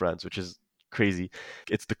group in France, which is crazy.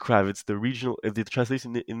 It's the CRAV. It's the regional. The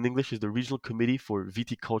translation in English is the Regional Committee for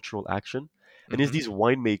Viticultural Action, and it's Hmm. these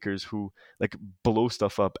winemakers who like blow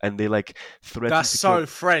stuff up and they like threaten That's to kill. so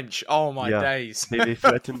French. Oh my Yeah, days. they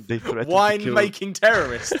threaten to Wine kill. making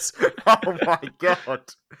terrorists. Oh my god.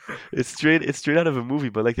 It's straight out of a movie,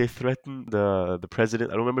 but like they threatened the president.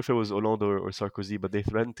 I don't remember if it was Hollande or Sarkozy, but they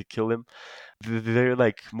threatened to kill him. Their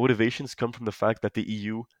like motivations come from the fact that the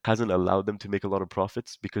EU hasn't allowed them to make a lot of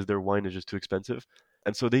profits because their wine is just too expensive,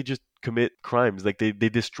 and so they just commit crimes. Like they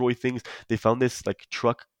destroy things. They found this like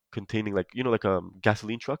truck containing like like a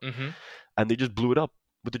gasoline truck, Hmm. and they just blew it up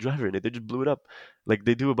with the driver in it. They just blew it up. Like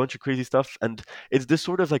they do a bunch of crazy stuff, and it's this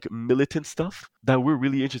sort of like militant stuff that we're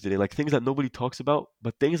really interested in, like things that nobody talks about,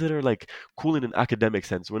 but things that are like cool in an academic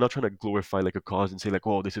sense. We're not trying to glorify like a cause and say like,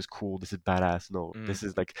 oh, this is cool, this is badass. No, Mm. this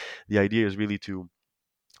is like the idea is really to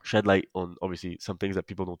shed light on obviously some things that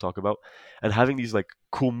people don't talk about, and having these like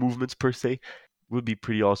cool movements per se would be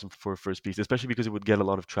pretty awesome for a first piece, especially because it would get a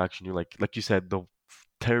lot of traction. You're like you said, the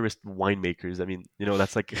terrorist winemakers. I mean,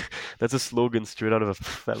 that's like that's a slogan straight out of a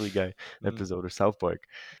Family Guy Mm. episode or South Park.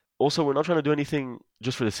 Also, we're not trying to do anything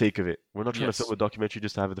just for the sake of it. We're not trying to film Yes. a documentary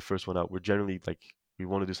just to have it the first one out. We're generally like we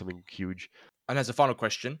want to do something huge. And as a final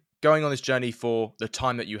question, going on this journey for the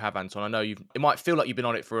time that you have, Anton, I know it might feel like you've been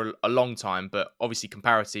on it for a long time, but obviously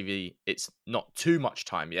comparatively, it's not too much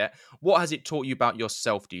time yet. What has it taught you about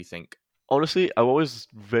yourself, do you think? Honestly, I'm always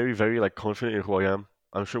very, very like confident in who I am.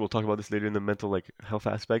 I'm sure we'll talk about this later in the mental like health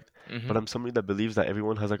aspect, Hmm. but I'm somebody that believes that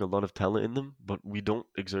everyone has like a lot of talent in them, but we don't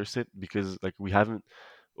exercise it because like we haven't.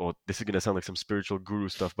 Well, this is gonna sound like some spiritual guru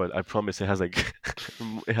stuff, but I promise it has like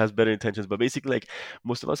it has better intentions. But basically, like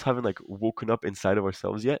most of us haven't like woken up inside of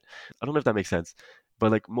ourselves yet. I don't know if that makes sense,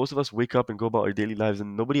 but like most of us wake up and go about our daily lives,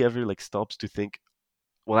 and nobody ever like stops to think,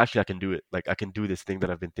 well, actually, I can do it. Like I can do this thing that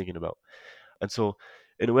I've been thinking about. And so,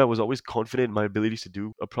 in a way, I was always confident in my abilities to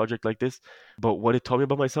do a project like this. But what it taught me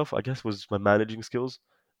about myself, I guess, was my managing skills.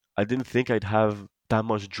 I didn't think I'd have that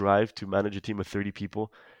much drive to manage a team of 30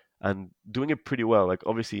 people and doing it pretty well. Like,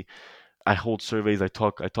 obviously, I hold surveys. I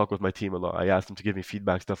talk with my team a lot. I ask them to give me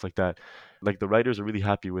feedback, stuff like that. Like the writers are really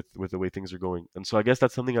happy with the way things are going, and so I guess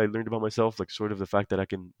that's something I learned about myself. Like sort of the fact that I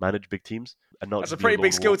can manage big teams and That's a not be a pretty big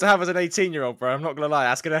lone skill wolf. to have as an 18-year-old, bro. I'm not going to lie.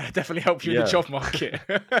 That's going to definitely help you in the Yeah, job market.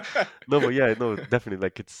 no, but yeah, no, definitely.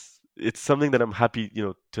 Like it's something that I'm happy,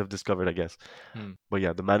 to have discovered, I guess. Hmm. But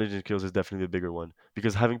yeah, the managing skills is definitely the bigger one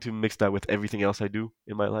because having to mix that with everything else I do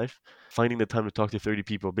in my life, finding the time to talk to 30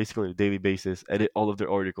 people basically on a daily basis, edit all of their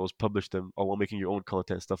articles, publish them, all while making your own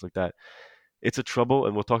content, stuff like that. It's a trouble,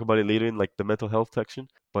 and we'll talk about it later in like the mental health section.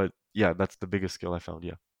 But yeah, that's the biggest skill I found.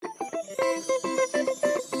 Yeah.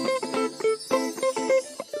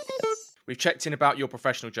 We've checked in about your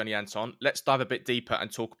professional journey, Anton. Let's dive a bit deeper and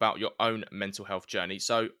talk about your own mental health journey.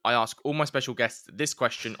 So, I ask all my special guests this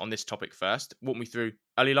question on this topic first. Walk me through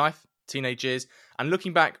early life, teenage years, and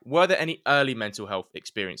looking back, were there any early mental health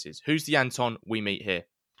experiences? Who's the Anton we meet here?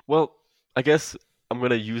 Well, I guess I'm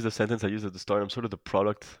gonna use the sentence I used at the start. I'm sort of the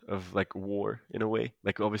product of like war in a way.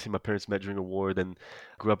 Like obviously my parents met during a war, then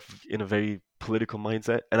grew up in a very political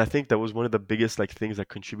mindset. And I think that was one of the biggest like things that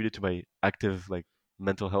contributed to my active like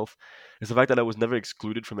mental health. Is the fact that I was never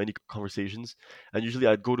excluded from any conversations. And usually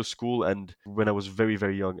I'd go to school and when I was very,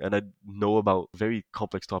 very young and I'd know about very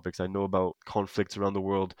complex topics. I know about conflicts around the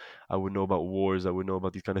world. I would know about wars. I would know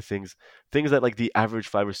about these kind of things. Things that like the average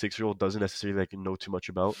 5 or 6 year old doesn't necessarily like know too much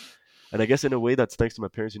about. And I guess in a way that's thanks to my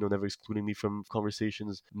parents, never excluding me from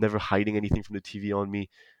conversations, never hiding anything from the TV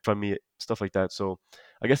from me, stuff like that. So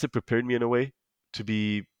I guess it prepared me in a way to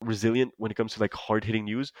be resilient when it comes to like hard hitting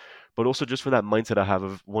news, but also just for that mindset I have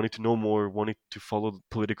of wanting to know more, wanting to follow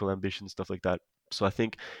political ambitions, stuff like that. So I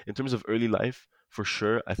think in terms of early life, for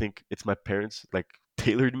sure, I think it's my parents like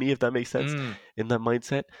tailored me, if that makes sense, Mm. in that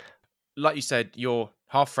mindset. Like you said, you're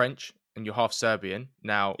half French and you're half Serbian.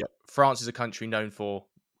 Now, Yeah. France is a country known for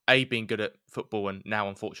A, being good at football and now,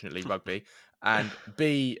 unfortunately, rugby, and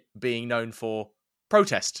B, being known for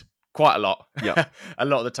protest quite a lot, Yeah. a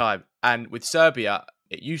lot of the time. And with Serbia,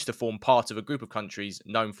 it used to form part of a group of countries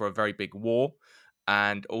known for a very big war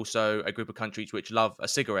and also a group of countries which love a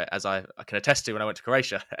cigarette, as I can attest to when I went to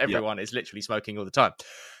Croatia. Yeah. Everyone is literally smoking all the time.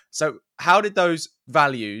 So how did those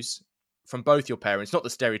values from both your parents, not the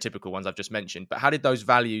stereotypical ones I've just mentioned, but how did those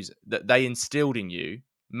values that they instilled in you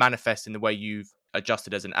manifest in the way you've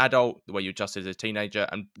adjusted as an adult, the way you adjusted as a teenager,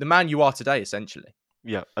 and the man you are today, essentially?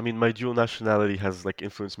 Yeah. I mean, my dual nationality has like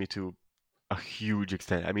influenced me to a huge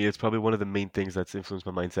extent. I mean, it's probably one of the main things that's influenced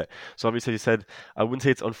my mindset. So obviously, you said I wouldn't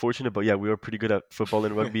say it's unfortunate, but yeah, we were pretty good at football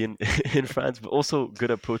and rugby in in France, but also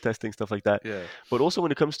good at protesting stuff like that. Yeah. But also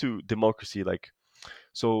when it comes to democracy, like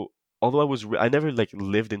so, although I never like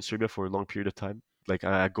lived in Serbia for a long period of time. Like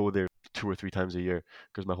I go there 2 or 3 times a year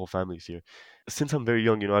because my whole family's here. Since I'm very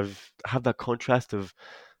young, I've have that contrast of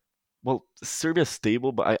well, Serbia's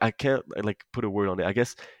stable, but I can't like put a word on it. I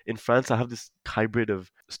guess in France I have this hybrid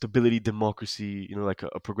of stability, democracy, like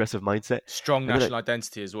a progressive mindset. Strong And then national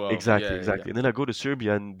identity as well. exactly, Yeah, yeah. exactly. And then I go to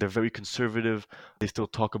Serbia and they're very conservative. They still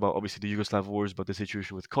talk about obviously the Yugoslav wars, but the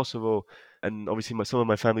situation with Kosovo, and obviously some of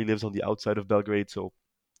my family lives on the outside of Belgrade, so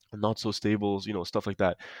not so stables, stuff like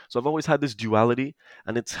that. So I've always had this duality,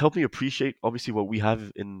 and it's helped me appreciate obviously what we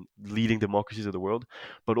have in leading democracies of the world,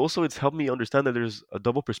 but also it's helped me understand that there's a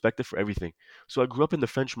double perspective for everything. So I grew up in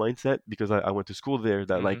the French mindset because I went to school there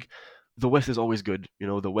that Hmm. like the West is always good,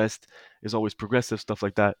 the West is always progressive, stuff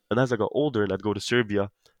like that. And as I got older and I'd go to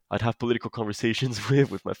Serbia, I'd have political conversations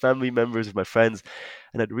with my family members, with my friends,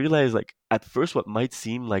 and I'd realize like at first what might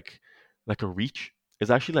seem like a reach is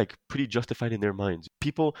actually like pretty justified in their minds.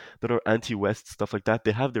 People that are anti-West, stuff like that,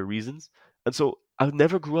 they have their reasons. And so I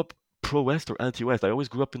never grew up pro-West or anti-West. I always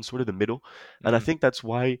grew up in sort of the middle. And I Mm. think that's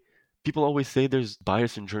why people always say there's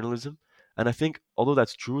bias in journalism. And I think although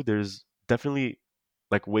that's true, there's definitely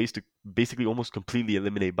like ways to basically almost completely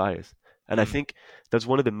eliminate bias. And I Mm. think that's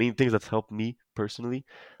one of the main things that's helped me personally,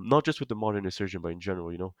 not just with the modern insurgent, but in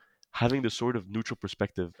general, having this sort of neutral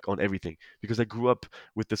perspective on everything. Because I grew up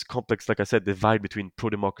with this complex, like I said, divide between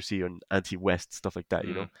pro-democracy and anti-West, stuff like that.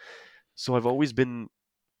 Mm. So I've always been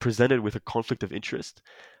presented with a conflict of interest.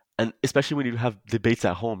 And especially when you have debates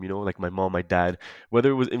at home, like my mom, my dad, whether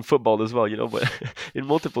it was in football as well, but in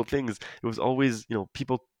multiple things, it was always,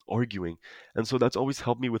 people arguing. And so that's always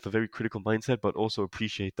helped me with a very critical mindset, but also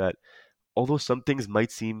appreciate that although some things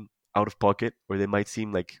might seem out of pocket or they might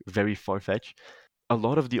seem like very far-fetched, a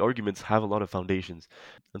lot of the arguments have a lot of foundations,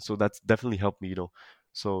 and so that's definitely helped me.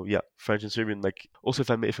 So yeah, French and Serbian. Like also, if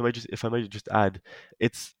I might just add,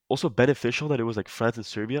 it's also beneficial that it was like France and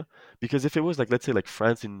Serbia, because if it was like let's say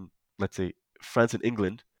France and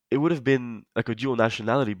England, it would have been like a dual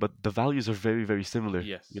nationality, but the values are very very similar.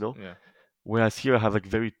 Yes. Yeah. Whereas here I have like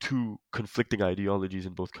very two conflicting ideologies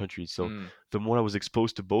in both countries. So Mm. the more I was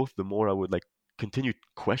exposed to both, the more I would like continue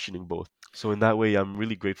questioning both. So in that way, I'm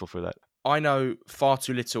really grateful for that. I know far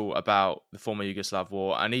too little about the former Yugoslav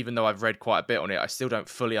war, and even though I've read quite a bit on it, I still don't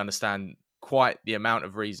fully understand quite the amount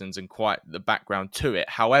of reasons and quite the background to it.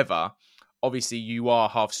 However, obviously you are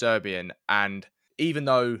half Serbian, and even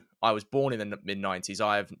though I was born in the mid-90s,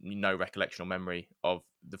 I have no recollection or memory of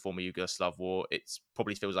the former Yugoslav war. It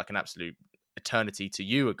probably feels like an absolute eternity to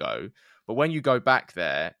you ago. But when you go back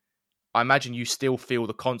there, I imagine you still feel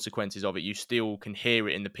the consequences of it. You still can hear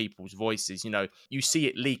it in the people's voices. You see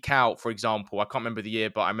it leak out, for example. I can't remember the year,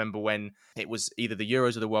 but I remember when it was either the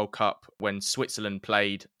Euros or the World Cup when Switzerland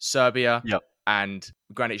played Serbia Yeah. and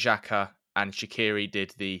Granit Xhaka and Shaqiri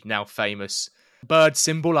did the now famous bird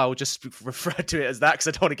symbol, I will just refer to it as that because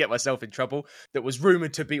I don't want to get myself in trouble, that was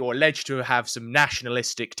rumoured to be or alleged to have some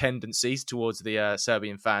nationalistic tendencies towards the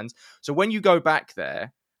Serbian fans. So when you go back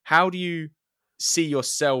there, how do you see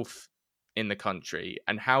yourself in the country,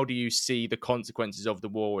 and how do you see the consequences of the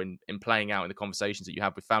war in playing out in the conversations that you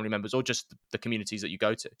have with family members or just the communities that you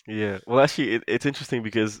go to? Yeah, well, actually, it's interesting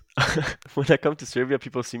because when I come to Serbia,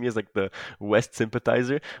 people see me as like the West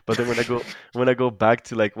sympathizer. But then when I go back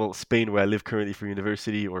to like, well, Spain, where I live currently for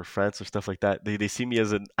university, or France or stuff like that, they see me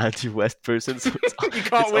as an anti-West person. So You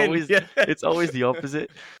can't it's win. always Yeah. it's always the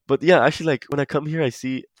opposite. But yeah, actually, like when I come here, I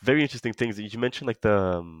see very interesting things. You mentioned like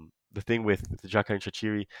the thing with Xhaka and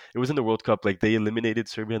Shaqiri. It was in the World Cup. Like they eliminated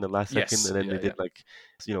Serbia in the last second, Yes. and then they Yeah. Yeah. did like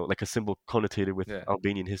like a symbol connotated with Yeah.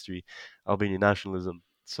 Albanian history, Albanian nationalism.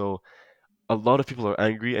 So a lot of people are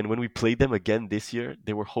angry, and when we played them again this year,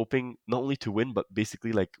 they were hoping not only to win, but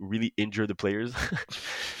basically like really injure the players.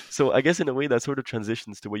 So I guess in a way that sort of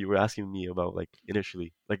transitions to what you were asking me about, like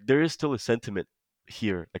initially. Like there is still a sentiment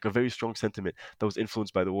here, like a very strong sentiment that was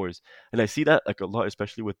influenced by the wars, and I see that like a lot,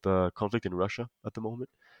 especially with the conflict in Russia at the moment.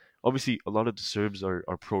 Obviously, a lot of the Serbs are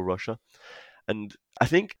pro-Russia, and I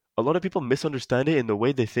think a lot of people misunderstand it in the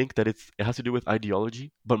way they think that it has to do with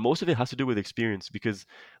ideology, but most of it has to do with experience because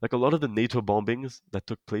like a lot of the NATO bombings that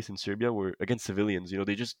took place in Serbia were against civilians.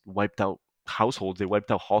 They just wiped out households, they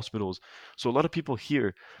wiped out hospitals. So a lot of people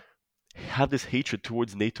here have this hatred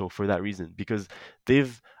towards NATO for that reason because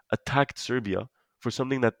they've attacked Serbia for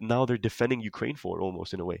something that now they're defending Ukraine for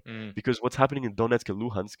almost in a way. Mm. Because what's happening in Donetsk and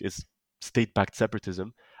Luhansk is state-backed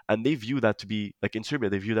separatism, and they view that to be like in Serbia,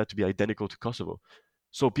 they view that to be identical to Kosovo.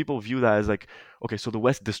 So people view that as like, okay, so the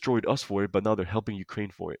West destroyed us for it, but now they're helping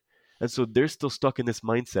Ukraine for it. And so they're still stuck in this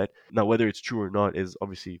mindset. Now, whether it's true or not is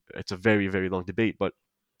obviously it's a very, very long debate, but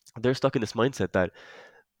they're stuck in this mindset that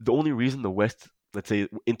the only reason the West, let's say,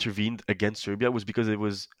 intervened against Serbia was because it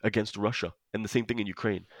was against Russia, and the same thing in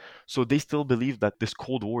Ukraine. So they still believe that this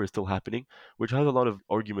Cold War is still happening, which has a lot of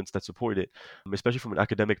arguments that support it, especially from an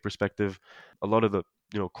academic perspective. A lot of the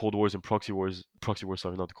Cold Wars and proxy wars,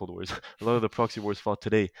 sorry, not the Cold Wars. A lot of the proxy wars fought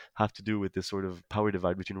today have to do with this sort of power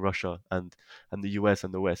divide between Russia and the U.S.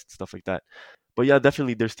 and the West, stuff like that. But yeah,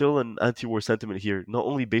 definitely, there's still an anti-war sentiment here, not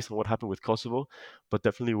only based on what happened with Kosovo, but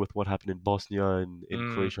definitely with what happened in Bosnia and in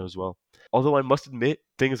Mm. Croatia as well. Although I must admit,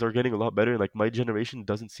 things are getting a lot better. Like my generation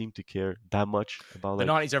doesn't seem to care that much about The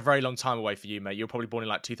like. 90s are a very long time away for you, mate. You were probably born in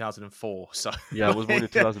like 2004. So, Yeah, I was born in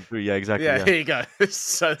 2003. Yeah, exactly. yeah, Yeah. here you go.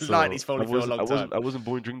 So, the So 90s probably feel a long time. I wasn't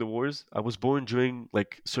born during the wars. I was born during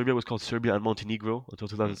like Serbia was called Serbia and Montenegro until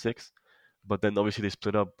Mm, 2006. But then obviously they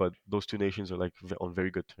split up. But those two nations are like on very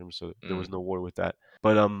good terms, so there was mm. no war with that.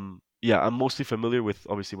 But yeah, I'm mostly familiar with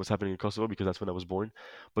obviously what's happening in Kosovo because that's when I was born.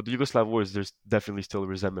 But the Yugoslav wars, there's definitely still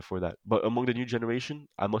resentment for that. But among the new generation,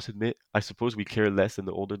 I must admit, I suppose we care less than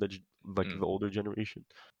the Mm. the older generation.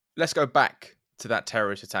 Let's go back to that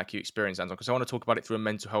terrorist attack you experienced, Anton, because I want to talk about it through a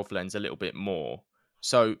mental health lens a little bit more.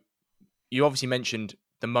 So, you obviously mentioned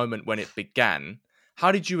the moment when it began.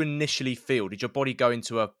 How did you initially feel? Did your body go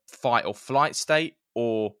into a fight or flight state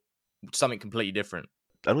or something completely different?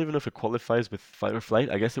 I don't even know if it qualifies with fight or flight.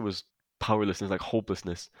 I guess it was powerlessness, like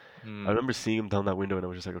hopelessness. I Mm. remember seeing him down that window and I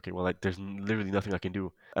was just like, okay, well, like, there's literally nothing I can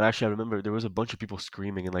do. And actually, I remember there was a bunch of people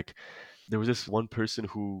screaming, and like, there was this one person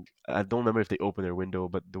who I don't remember if they opened their window,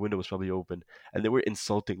 but the window was probably open, and they were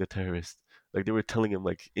insulting the terrorist. Like, they were telling him,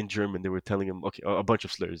 like, in German, they were telling him, okay, a bunch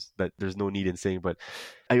of slurs that there's no need in saying. But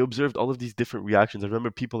I observed all of these different reactions. I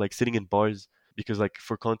remember people like sitting in bars because, like,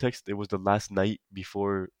 for context, it was the last night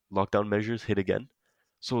before lockdown measures hit again.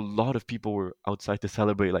 So a lot of people were outside to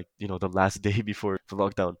celebrate, like, the last day before the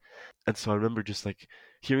lockdown. And so I remember just like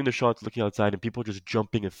hearing the shots, looking outside, and people just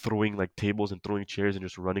jumping and throwing like tables and throwing chairs and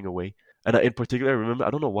just running away. And in particular, I remember,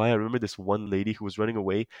 I don't know why, I remember this one lady who was running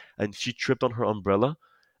away and she tripped on her umbrella.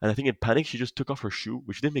 And I think in panic, she just took off her shoe,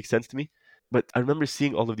 which didn't make sense to me. But I remember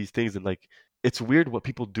seeing all of these things, and like, it's weird what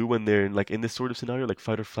people do when they're in, like, in this sort of scenario, like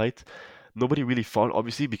fight or flight. Nobody really fought,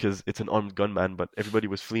 obviously, because it's an armed gunman, but everybody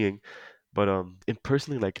was fleeing. But in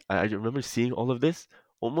personally, like I remember seeing all of this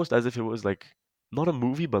almost as if it was like not a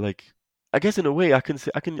movie, but like I guess in a way I can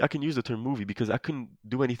say I can use the term movie because I couldn't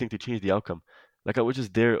do anything to change the outcome. Like I was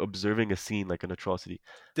just there observing a scene like an atrocity,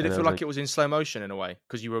 Did and it I feel was like like, it was in slow motion in a way?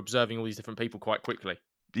 Because you were observing all these different people quite quickly.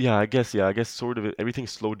 yeah, I guess sort of everything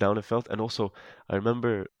slowed down, it felt. And also I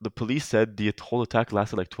remember the police said the whole attack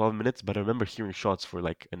lasted like 12 minutes, but I remember hearing shots for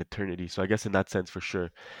like an eternity. So I guess in that sense for sure.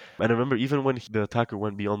 And I remember even when the attacker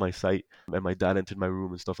went beyond my sight and my dad entered my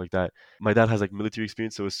room and stuff like that. My dad has like military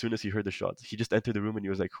experience, so as soon as he heard the shots, he just entered the room and he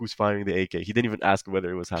was like, "Who's firing the AK?" He didn't even ask whether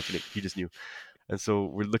it was happening. He just knew. And so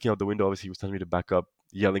we're looking out the window. Obviously, he was telling me to back up.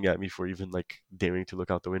 yelling at me for even like daring to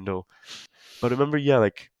look out the window. But remember, yeah,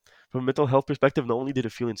 like from a mental health perspective, not only did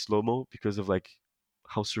it feel in slow mo because of like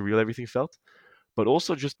how surreal everything felt, but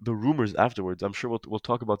also just the rumors afterwards. I'm sure we'll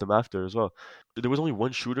talk about them after as well. There was only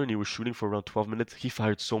one shooter and he was shooting for around 12 minutes. He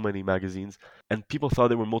fired so many magazines and people thought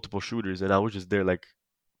there were multiple shooters and I was just there like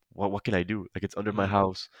what can I do? Like it's under my Mm.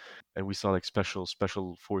 house, and we saw like special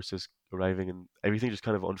forces arriving, and everything just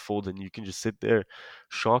kind of unfolds, and you can just sit there,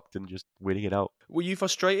 shocked and just waiting it out. Were you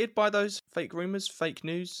frustrated by those fake rumors, fake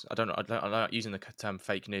news? I don't know. I'm not using the term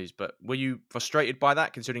fake news, but were you frustrated by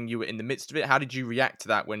that, considering you were in the midst of it? How did you react to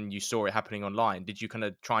that when you saw it happening online? Did you kind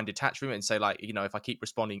of try and detach from it and say, like, if I keep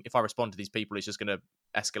responding, if I respond to these people, it's just going to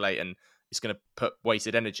escalate and it's going to put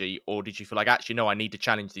wasted energy? Or did you feel like, actually, no, I need to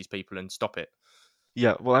challenge these people and stop it?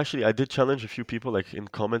 Yeah, well, actually, I did challenge a few people, like in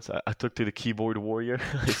comments. I took to the keyboard warrior.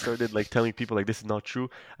 I started like telling people like this is not true,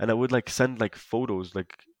 and I would like send like photos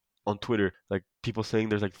like on Twitter, like people saying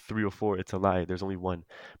there's like three or four. It's a lie. There's only one.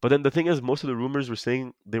 But then the thing is, most of the rumors were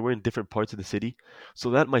saying they were in different parts of the city, so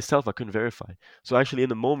that myself I couldn't verify. So actually, in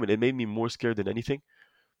the moment, it made me more scared than anything.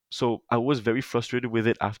 So I was very frustrated with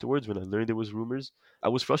it afterwards when I learned it was rumors. I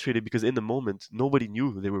was frustrated because in the moment, nobody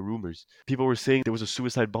knew they were rumors. People were saying there was a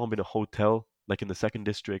suicide bomb in a hotel, like in the second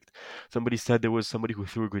district. Somebody said there was somebody who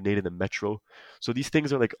threw a grenade in the metro. So these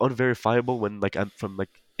things are like unverifiable when like I'm from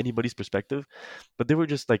like anybody's perspective, but they were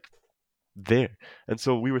just like there. And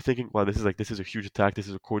so we were thinking, wow, this is a huge attack. This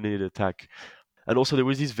is a coordinated attack. And also there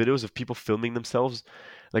was these videos of people filming themselves.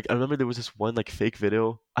 Like I remember there was this one like fake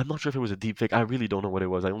video. I'm not sure if it was a deep fake. I really don't know what it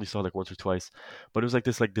was. I only saw it like once or twice. But it was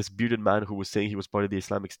like this bearded man who was saying he was part of the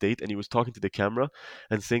Islamic State and he was talking to the camera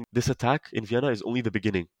and saying this attack in Vienna is only the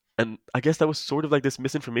beginning. And I guess that was sort of like this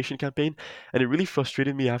misinformation campaign and it really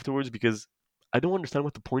frustrated me afterwards because I don't understand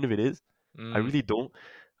what the point of it is. I Mm. really don't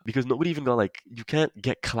because nobody even got like you can't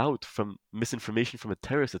get clout from misinformation from a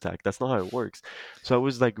terrorist attack. That's not how it works. So I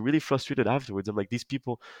was like really frustrated afterwards. I'm like these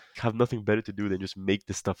people have nothing better to do than just make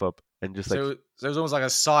this stuff up and just like So it was almost like a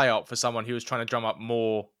psyop for someone who was trying to drum up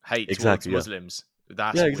more hate towards exactly, yeah. Muslims. Yeah,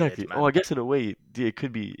 That's weird, exactly. Oh, man. I guess in a way it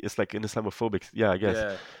could be it's like an Islamophobic. Yeah, I guess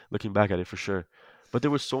Yeah. looking back at it for sure. But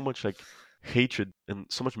there was so much like hatred and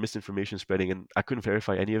so much misinformation spreading and I couldn't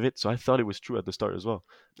verify any of it. So I thought it was true at the start as well.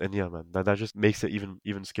 And yeah, man, that just makes it even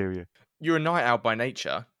scarier. You're a night owl by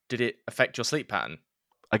nature. Did it affect your sleep pattern?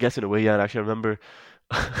 I guess in a way, yeah. And actually, I remember,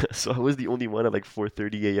 so I was the only one at like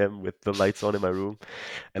 4:30 a.m. with the lights on in my room,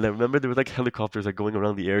 and I remember there were like helicopters like going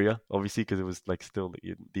around the area, obviously because it was like still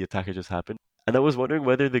the attack had just happened. And I was wondering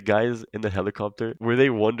whether the guys in the helicopter were they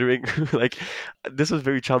wondering like this was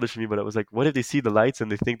very childish for me, but I was like, what if they see the lights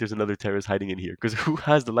and they think there's another terrorist hiding in here? Because who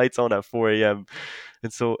has the lights on at 4 a.m.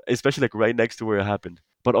 And so especially like right next to where it happened.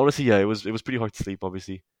 But honestly, yeah, it was pretty hard to sleep,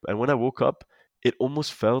 obviously. And when I woke up, it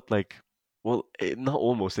almost felt like well, not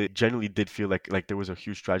almost. It generally did feel like there was a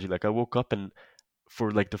huge tragedy. Like I woke up and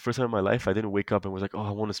for like the first time in my life, I didn't wake up and was like, oh,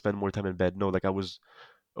 I want to spend more time in bed. No, like I was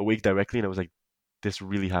awake directly and I was like, this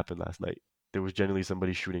really happened last night. There was generally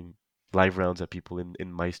somebody shooting live rounds at people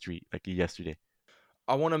in my street like yesterday.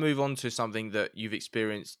 I want to move on to something that you've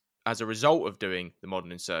experienced as a result of doing the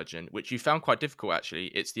Modern Insurgent, which you found quite difficult actually.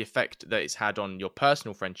 It's the effect that it's had on your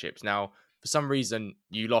personal friendships. Now, for some reason,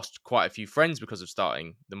 you lost quite a few friends because of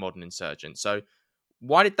starting the Modern Insurgent. So,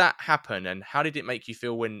 why did that happen, and how did it make you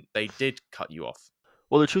feel when they did cut you off?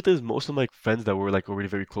 Well, the truth is, most of my friends that were like already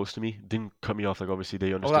very close to me didn't cut me off. Like obviously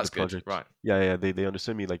they Oh, understood the that's good. project. Right. Yeah, yeah, they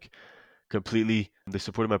understood me like completely. They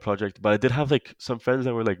supported my project, but I did have like some friends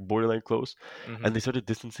that were like borderline close, Hmm. and they started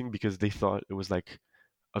distancing because they thought it was like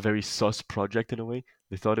a very sus project in a way.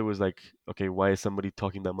 They thought it was like, okay, why is somebody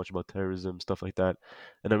talking that much about terrorism, stuff like that.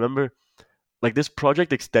 And I remember like this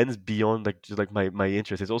project extends beyond like just like my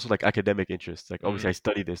interest. It's also like academic interests. Like obviously I Mm.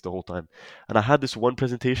 studied this the whole time. And I had this one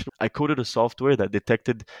presentation. I coded a software that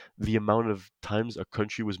detected the amount of times a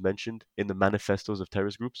country was mentioned in the manifestos of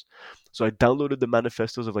terrorist groups. So I downloaded the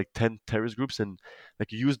manifestos of like 10 terrorist groups and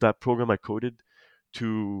like used that program I coded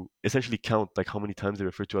to essentially count like how many times they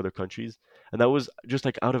refer to other countries. And that was just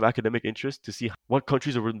like out of academic interest to see what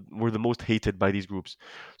countries were the most hated by these groups.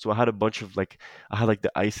 So I had a bunch of like I had like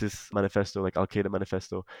the ISIS manifesto, like Al Qaeda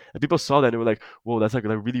manifesto, and people saw that and they were like, "Whoa, that's like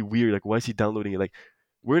really weird. Like, why is he downloading it?" Like,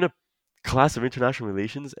 we're in a class of international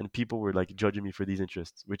relations, and people were like judging me for these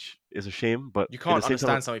interests, which is a shame. But You at the can't same time,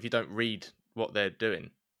 understand something if you don't read what they're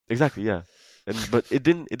doing. exactly, yeah. And but it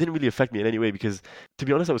didn't really affect me in any way because to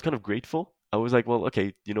be honest, I was kind of grateful. I was like, well,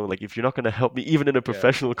 okay, like if you're not gonna help me even in a Yeah.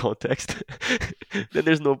 professional context, then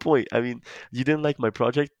there's no point. I mean, you didn't like my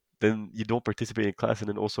project. then you don't participate in class. And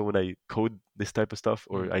then also when I code this type of stuff,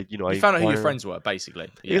 or I You found out who your friends were, basically.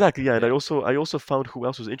 Yeah. Exactly, yeah. And Yeah. I also found who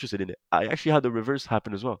else was interested in it. I actually had the reverse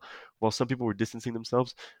happen as well. While some people were distancing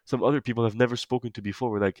themselves, some other people I've never spoken to before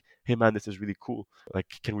were like, "Hey man, this is really cool. Like,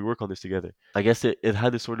 can we work on this together?" I guess it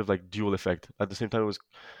had this sort of like dual effect. At the same time, it was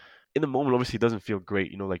in the moment, obviously, it doesn't feel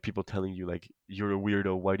great, like people telling you like you're a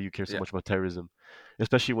weirdo. Why do you care so Yeah. much about terrorism?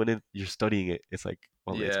 Especially when you're studying it. It's like,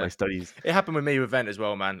 well, it's my Yeah. studies. It happened with me with Vent as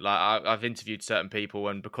well, man. Like I've interviewed certain people,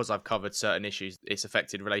 and because I've covered certain issues, it's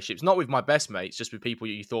affected relationships. Not with my best mates, just with people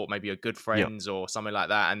you thought maybe are good Yeah, friends or something like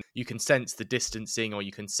that. And you can sense the distancing, or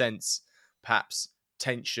you can sense perhaps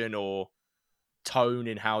tension or tone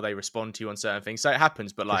in how they respond to you on certain things. So it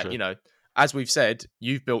happens. But for like sure. as we've said,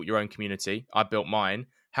 you've built your own community. I built mine.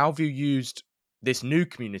 How have you used this new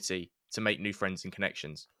community to make new friends and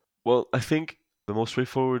connections? Well, I think the most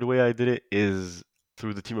straightforward way I did it is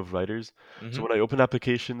through the team of writers. So Hmm. when I opened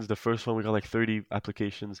applications, the first one we got like 30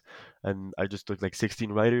 applications, and I just took like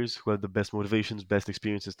 16 writers who had the best motivations, best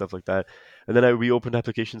experiences, stuff like that. And then I reopened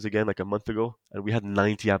applications again like a month ago, and we had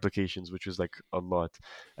 90 applications, which was like a lot.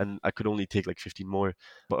 And I could only take like 15 more.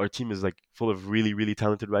 But our team is like full of really, really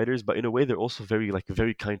talented writers, but in a way they're also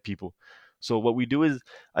very kind people. So what we do is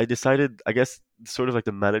I decided, I guess, sort of like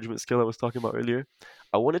the management skill I was talking about earlier.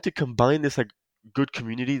 I wanted to combine this like good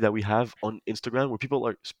community that we have on Instagram where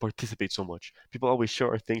people participate so much. People always share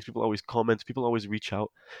our things, people always comment, people always reach out,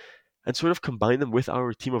 and sort of combine them with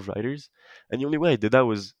our team of writers. And the only way I did that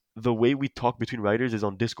was the way we talk between writers is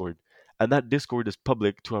on Discord. And that Discord is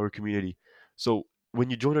public to our community. So when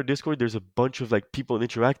you join our Discord, there's a bunch of like people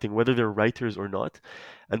interacting, whether they're writers or not.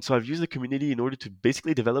 And so I've used the community in order to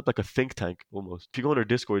basically develop like a think tank almost. If you go on our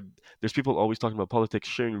Discord, there's people always talking about politics,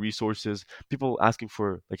 sharing resources, people asking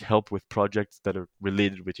for like help with projects that are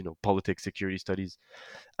related with, politics, security studies.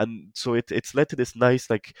 And so it's led to this nice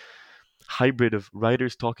like hybrid of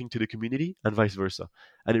writers talking to the community and vice versa.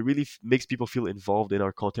 And it really makes people feel involved in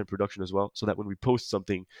our content production as well. So that when we post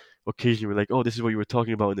something, occasionally we're like, oh, this is what you were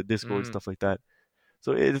talking about in the Discord, Mm. stuff like that.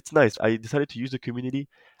 So it's nice. I decided to use the community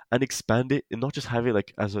and expand it and not just have it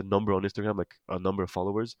like as a number on Instagram, like a number of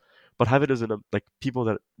followers, but have it as like people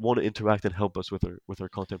that want to interact and help us with our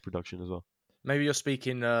content production as well. Maybe you're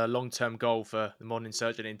speaking a long-term goal for the modern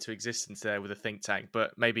insurgent into existence there with a think tank,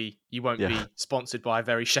 but maybe you won't Yeah. be sponsored by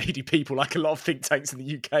very shady people like a lot of think tanks in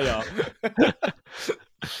the UK are.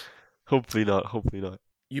 Hopefully not. Hopefully not.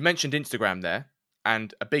 You mentioned Instagram there,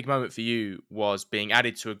 and a big moment for you was being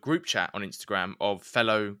added to a group chat on Instagram of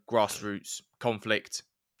fellow grassroots conflict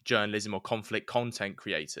journalism or conflict content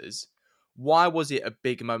creators. Why was it a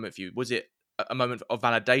big moment for you? Was it a moment of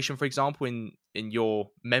validation, for example, in your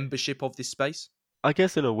membership of this space? I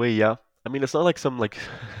guess in a way, yeah. I mean, it's not like some like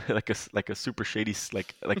like a super shady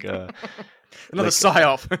like a Another like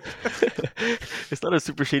psyop. it's not a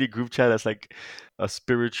super shady group chat that's like a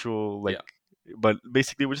spiritual like Yeah. but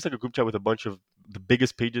basically we're just like a group chat with a bunch of the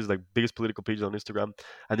biggest pages, like biggest political pages on Instagram,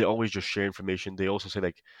 and they always just share information. They also say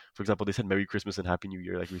like, for example, they said Merry Christmas and Happy New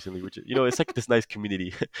Year like recently, which it's like this nice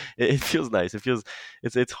community. It feels nice. It feels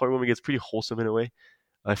it's heartwarming. It's pretty wholesome in a way,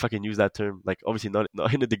 if I can use that term. Like obviously not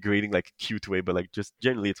in a degrading like cute way, but like just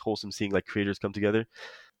generally it's wholesome seeing like creators come together.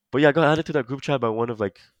 But yeah, I got added to that group chat by one of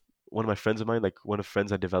my friends of mine, like one of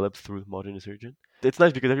friends I developed through Modern Insurgent. It's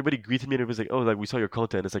nice because everybody greeted me and it was like, oh, like we saw your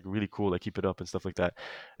content. It's like really cool. Like keep it up and stuff like that.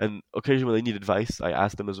 And occasionally when they need advice, I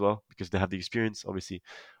ask them as well because they have the experience, obviously.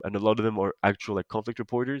 And a lot of them are actual like conflict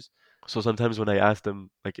reporters. So sometimes when I ask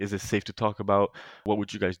them, like, is this safe to talk about? What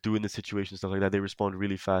would you guys do in this situation? Stuff like that. They respond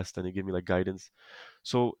really fast and they give me like guidance.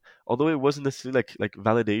 So although it wasn't necessarily like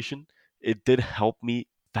validation, it did help me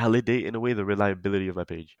validate in a way the reliability of my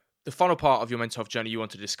page. The final part of your mental health journey you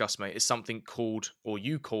want to discuss, mate, is something called, or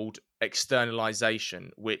you called,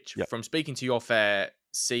 externalization, which, Yeah. from speaking to you off air,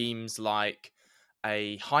 seems like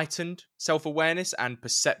a heightened self-awareness and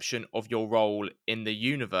perception of your role in the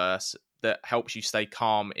universe that helps you stay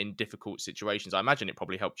calm in difficult situations. I imagine it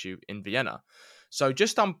probably helped you in Vienna. So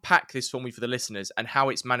just unpack this for me for the listeners and how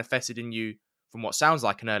it's manifested in you from what sounds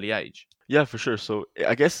like an early age. Yeah, for sure. So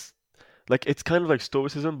I guess like it's kind of like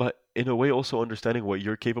stoicism, but in a way also understanding what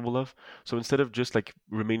you're capable of. So instead of just like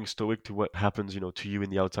remaining stoic to what happens, to you in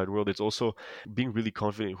the outside world, it's also being really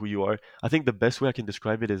confident in who you are. I think the best way I can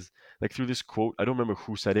describe it is like through this quote. I don't remember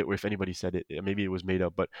who said it or if anybody said it. Maybe it was made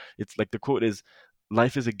up, but it's like the quote is,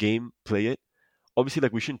 "Life is a game, play it." Obviously,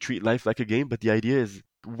 like we shouldn't treat life like a game, but the idea is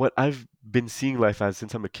what I've been seeing life as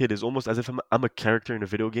since I'm a kid is almost as if I'm a character in a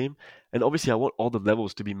video game. And obviously, I want all the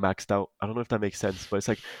levels to be maxed out. I don't know if that makes sense, but it's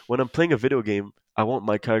like when I'm playing a video game, I want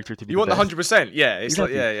my character to be You the want the best. 100%. Yeah. It's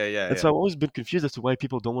like, Exactly. yeah. And so I've always been confused as to why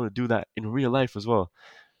people don't want to do that in real life as well.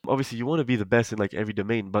 Obviously you want to be the best in like every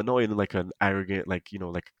domain, but not in like an arrogant, like,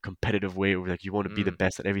 like competitive way where like you want to be the Mm,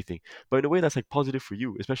 best at everything, but in a way that's like positive for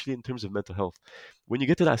you, especially in terms of mental health. When you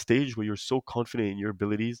get to that stage where you're so confident in your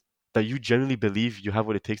abilities that you genuinely believe you have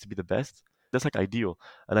what it takes to be the best, that's like ideal.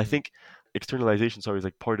 And I mm. think externalization, sorry, is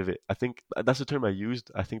like part of it. I think that's the term I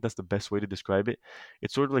used. I think that's the best way to describe it.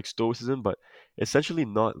 It's sort of like stoicism, but essentially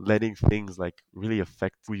not letting things like really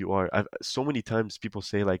affect who you are. So many times people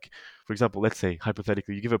say like, for example, let's say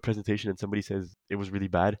hypothetically, you give a presentation and somebody says it was really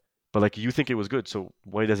bad, but like you think it was good, so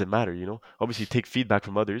why does it matter? Obviously take feedback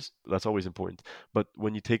from others. That's always important. But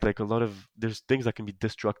when you take like a lot of, there's things that can be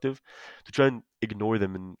destructive, to try and ignore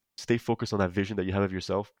them and stay focused on that vision that you have of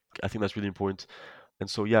yourself. I think that's really important. And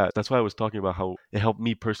so, yeah, that's why I was talking about how it helped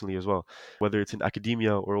me personally as well, whether it's in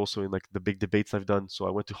academia or also in like the big debates I've done. So I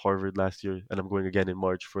went to Harvard last year and I'm going again in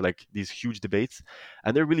March for like these huge debates.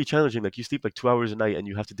 And they're really challenging. Like you sleep like 2 hours a night and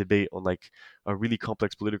you have to debate on like a really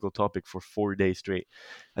complex political topic for 4 days straight.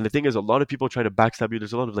 And the thing is, a lot of people try to backstab you.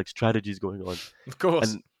 There's a lot of like strategies going on. Of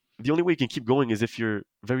course. And the only way you can keep going is if you're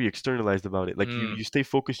very externalized about it. Like Mm. you stay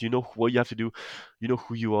focused, you know what you have to do, you know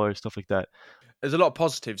who you are, stuff like that. There's a lot of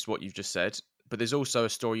positives what you've just said, but there's also a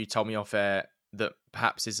story you told me off air that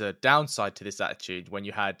perhaps is a downside to this attitude when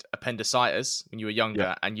you had appendicitis when you were Yeah.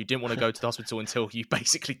 younger and you didn't want to go to the hospital until you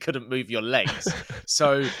basically couldn't move your legs.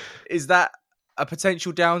 So is that a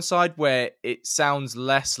potential downside where it sounds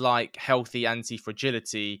less like healthy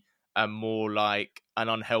anti-fragility and more like an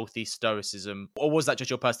unhealthy stoicism? Or was that just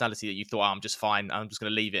your personality that you thought, I'm just fine, I'm just going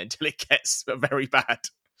to leave it until it gets very bad?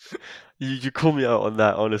 You call me out on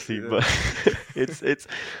that, honestly, Yeah. but it's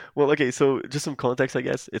well, okay, so just some context, I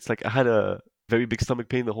guess. It's like I had a very big stomach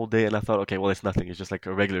pain the whole day, and I thought, okay, well, it's nothing. It's just like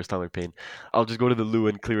a regular stomach pain. I'll just go to the loo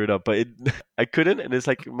and clear it up. But I couldn't, and it's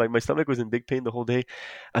like my stomach was in big pain the whole day.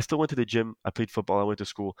 I still went to the gym. I played football. I went to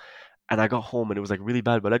school, and I got home, and it was like really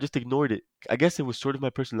bad. But I just ignored it. I guess it was sort of my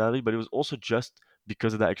personality, but it was also just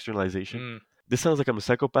because of that externalization. Mm. This sounds like I'm a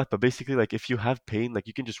psychopath, but basically, like if you have pain, like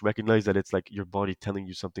you can just recognize that it's like your body telling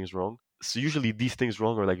you something's wrong. So usually these things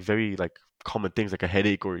wrong are like very like common things like a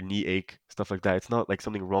headache or a knee ache, stuff like that. It's not like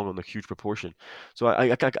something wrong on a huge proportion. So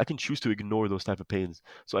I can choose to ignore those type of pains.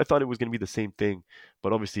 So I thought it was gonna be the same thing,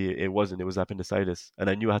 but obviously it wasn't. It was appendicitis, and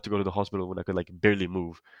I knew I had to go to the hospital when I could like barely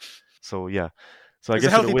move. So yeah. So I There's a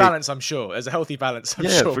guess in a healthy way, balance, I'm sure. There's a healthy balance, I'm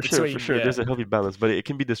yeah, sure, for sure, for between, sure. yeah. There's a healthy balance, but it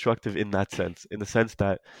can be destructive in that sense, in the sense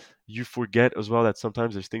that you forget as well that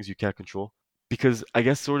sometimes there's things you can't control. Because I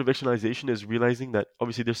guess sort of externalization is realizing that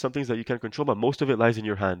obviously there's some things that you can't control, but most of it lies in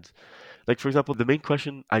your hands. Like for example, the main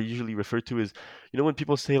question I usually refer to is, when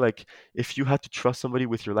people say like, if you had to trust somebody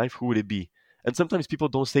with your life, who would it be? And sometimes people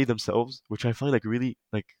don't say themselves, which I find like really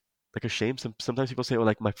like a shame. Sometimes people say, oh,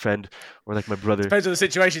 like my friend or like my brother. Depends on the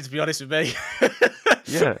situation, to be honest with me.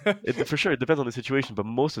 Yeah, for sure. It depends on the situation, but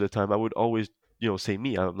most of the time, I would always, say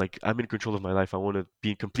me. I'm in control of my life. I want to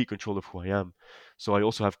be in complete control of who I am. So I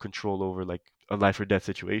also have control over like a life or death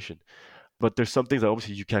situation. But there's some things that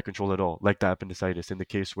obviously you can't control at all, like the appendicitis. In the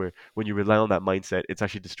case where when you rely on that mindset, it's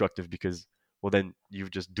actually destructive because, well, then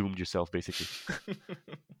you've just doomed yourself basically.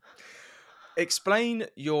 Explain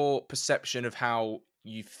your perception of how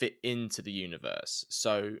you fit into the universe.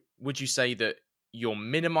 So, would you say that you're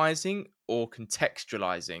minimizing or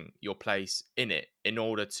contextualizing your place in it in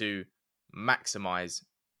order to maximize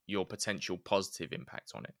your potential positive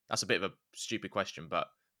impact on it? That's a bit of a stupid question, but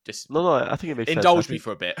just No, I think it makes sense. I indulge me think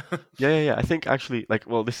for a bit. yeah. I think actually, like,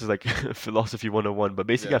 well, this is like philosophy 101, but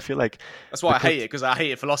basically, Yeah. I feel like That's the why I hate it, because I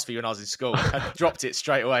hated philosophy when I was in school. I dropped it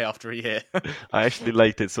straight away after a year. I actually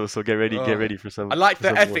liked it. So get Oh. ready for I like the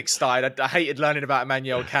some more. ethics side. I hated learning about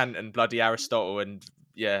Immanuel Kant and bloody Aristotle, and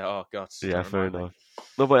yeah, oh god, Yeah, don't fair remind me. enough.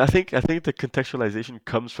 No, but I think the contextualization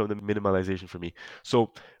comes from the minimalization for me.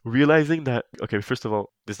 So realizing that, okay, first of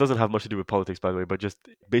all, this doesn't have much to do with politics, by the way, but just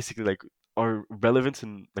basically like our relevance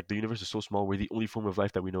in like the universe is so small. We're the only form of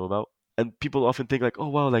life that we know about. And people often think like, oh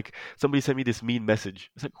wow, like somebody sent me this mean message.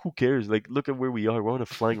 It's like, who cares? Like, look at where we are. We're on a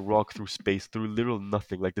flying rock through space, through literal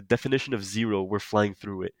nothing. Like the definition of zero, we're flying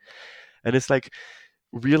through it. And it's like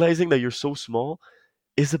realizing that you're so small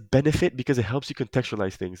is a benefit because it helps you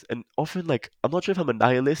contextualize things. And often, like, I'm not sure if I'm a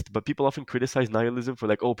nihilist, but people often criticize nihilism for,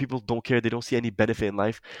 like, oh, people don't care, they don't see any benefit in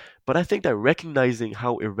life. But I think that recognizing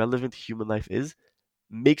how irrelevant human life is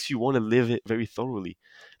makes you want to live it very thoroughly.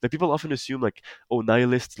 Like, people often assume, like, oh,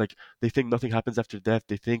 nihilists, like, they think nothing happens after death,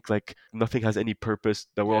 they think, like, nothing has any purpose,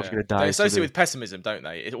 that we're all just Yeah, going to they die. So associate they're with pessimism, don't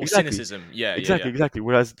they? Or exactly. cynicism. Yeah, yeah, Exactly, yeah. exactly.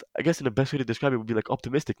 Whereas I guess in the best way to describe it would be like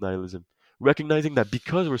optimistic nihilism. Recognizing that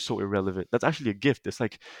because we're so irrelevant, that's actually a gift. It's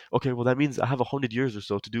like, okay, well that means I have 100 years or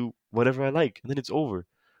so to do whatever I like, and then it's over.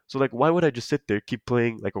 So like, why would I just sit there, keep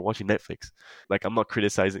playing like or watching Netflix? Like, I'm not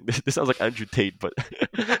criticizing. This sounds like Andrew Tate, but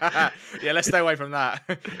Yeah, let's stay away from that.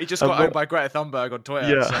 He just I'm got owned not. by Greta Thunberg on Twitter.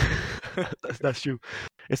 Yeah, So that's true.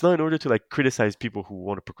 It's not in order to like criticize people who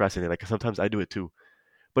want to procrastinate. Like sometimes I do it too,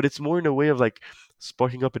 but it's more in a way of like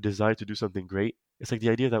sparking up a desire to do something great. It's like the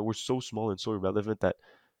idea that we're so small and so irrelevant that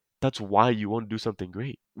that's why you want to do something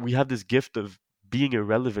great. We have this gift of being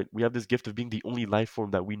irrelevant. We have this gift of being the only life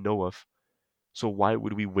form that we know of. So why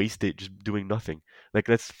would we waste it just doing nothing? Like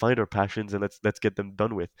let's find our passions and let's get them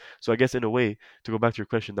done with. So I guess in a way, to go back to your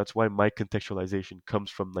question, that's why my contextualization comes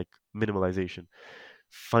from like minimalization.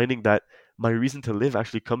 Finding that my reason to live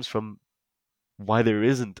actually comes from why there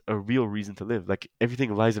isn't a real reason to live. Like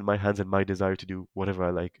everything lies in my hands and my desire to do whatever I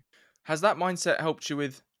like. has that mindset helped you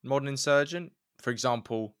with Modern Insurgent? For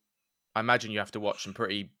example, I imagine you have to watch some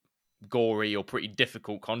pretty gory or pretty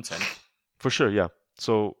difficult content. For sure, yeah.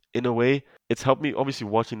 So in a way, it's helped me obviously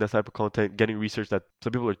watching that type of content, getting research that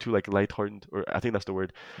some people are too like lighthearted, or I think that's the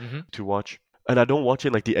word, Mm-hmm. to watch. And I don't watch it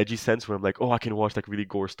in like the edgy sense where I'm like, oh, I can watch like really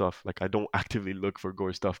gore stuff. Like I don't actively look for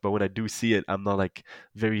gore stuff, but when I do see it, I'm not like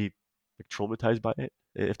very like traumatized by it,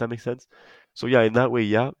 if that makes sense. So yeah, in that way,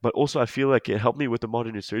 yeah. But also I feel like it helped me with the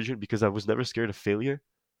modern insurgent because I was never scared of failure.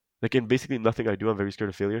 Like in basically nothing I do, I'm very scared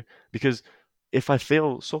of failure because if I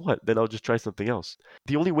fail, so what? Then I'll just try something else.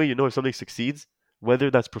 The only way you know if something succeeds,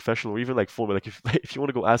 whether that's professional or even like formal, like if if you want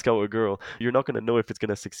to go ask out a girl, you're not gonna know if it's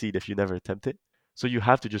gonna succeed if you never attempt it. So you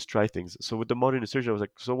have to just try things. So with the modern insurgent, I was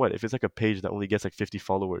like, so what? If it's like a page that only gets like 50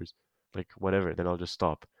 followers, like whatever, then I'll just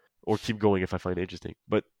stop or keep going if I find it interesting.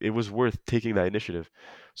 But it was worth taking that initiative.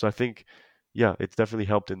 So I think, yeah, it's definitely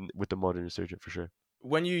helped in with the modern insurgent for sure.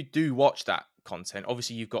 When you do watch that content,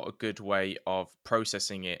 obviously you've got a good way of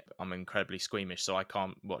processing it. I'm incredibly squeamish, so I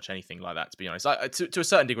can't watch anything like that, to be honest. To a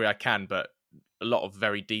certain degree I can, but a lot of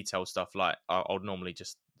very detailed stuff like I'll normally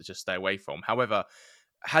just stay away from. However,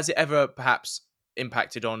 has it ever perhaps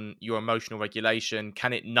impacted on your emotional regulation?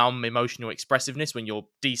 Can it numb emotional expressiveness when you're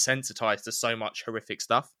desensitized to so much horrific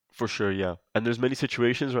stuff? For sure, yeah. And there's many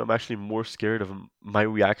situations where I'm actually more scared of my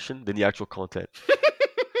reaction than the actual content.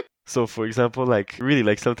 So for example, like really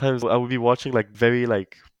like sometimes I would be watching like very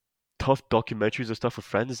like tough documentaries or stuff with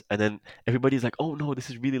friends and then everybody's like, "Oh no, this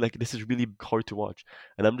is really hard to watch."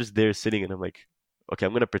 And I'm just there sitting and I'm like, "Okay,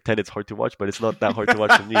 I'm going to pretend it's hard to watch, but it's not that hard to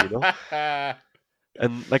watch for me, you know?"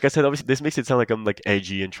 And like I said, obviously this makes it sound like I'm like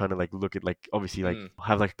edgy and trying to like look at like obviously like Mm.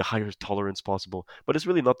 have like the highest tolerance possible. But it's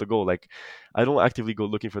really not the goal. Like I don't actively go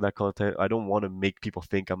looking for that content. I don't want to make people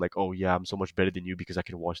think I'm like, oh yeah, I'm so much better than you because I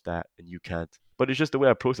can watch that and you can't. But it's just the way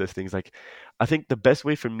I process things. Like I think the best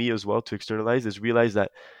way for me as well to externalize is realize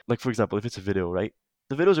that, like for example, if it's a video, right?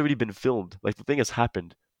 The video's already been filmed. Like the thing has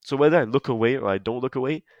happened. So whether I look away or I don't look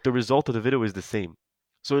away, the result of the video is the same.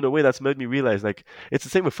 So in a way, that's made me realize like it's the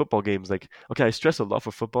same with football games. Like okay, I stress a lot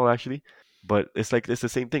for football actually, but it's like it's the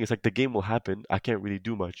same thing. It's like the game will happen. I can't really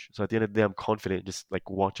do much. So at the end of the day, I'm confident just like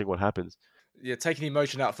watching what happens. Yeah, taking the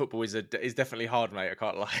emotion out of football is definitely hard, mate. I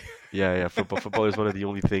can't lie. Yeah, yeah. Football is one of the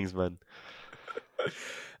only things, man.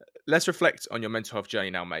 Let's reflect on your mental health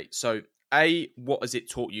journey now, mate. So, A, what has it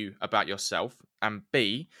taught you about yourself? And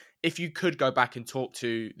B, if you could go back and talk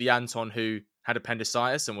to the Anton who had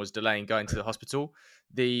appendicitis and was delaying going to the hospital,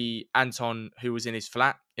 the Anton who was in his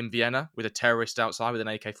flat in Vienna with a terrorist outside with an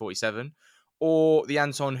AK-47, or the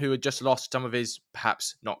Anton who had just lost some of his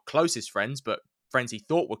perhaps not closest friends, but friends he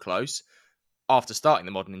thought were close after starting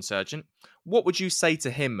the Modern Insurgent, what would you say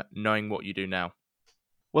to him knowing what you do now?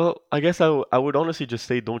 Well, I guess I would honestly just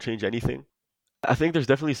say don't change anything. I think there's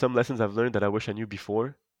definitely some lessons I've learned that I wish I knew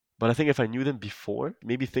before, but I think if I knew them before,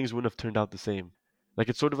 maybe things wouldn't have turned out the same. Like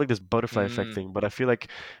it's sort of like this butterfly effect Mm, thing, but I feel like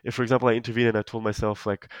if, for example, I intervened and I told myself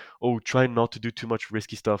like, "Oh, try not to do too much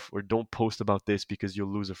risky stuff or don't post about this because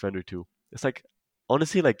you'll lose a friend or two." It's like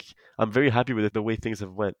honestly, like I'm very happy with it, the way things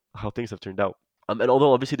have went, how things have turned out. And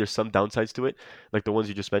although obviously there's some downsides to it, like the ones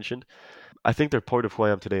you just mentioned, I think they're part of who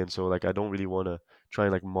I am today, and so like I don't really want to try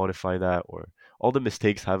and like modify that or all the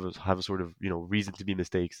mistakes have a sort of reason to be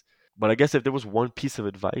mistakes. But I guess if there was one piece of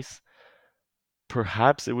advice,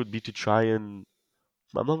 perhaps it would be to try and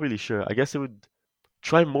I'm not really sure. I guess it would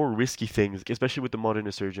try more risky things, especially with the modern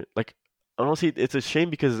insurgent. Like honestly, it's a shame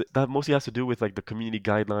because that mostly has to do with like the community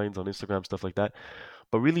guidelines on Instagram stuff like that.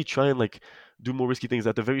 But really try and like do more risky things.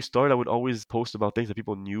 At the very start, I would always post about things that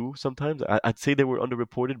people knew. Sometimes I'd say they were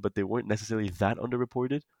underreported, but they weren't necessarily that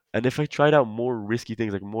underreported. And if I tried out more risky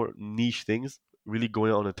things, like more niche things, really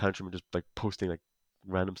going out on a tantrum and just like posting like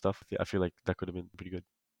random stuff, I feel like that could have been pretty good.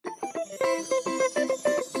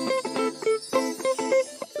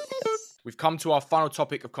 We've come to our final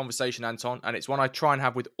topic of conversation, Anton, and it's one I try and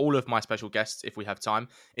have with all of my special guests if we have time.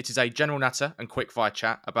 It is a general natter and quick fire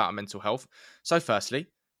chat about our mental health. So firstly,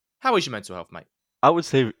 how is your mental health, mate? I would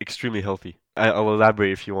say extremely healthy. I'll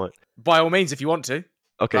elaborate if you want. By all means, if you want to.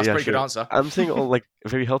 Okay, That's a yeah, pretty good sure. answer. I'm saying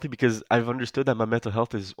very healthy because I've understood that my mental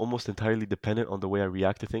health is almost entirely dependent on the way I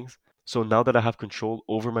react to things. So now that I have control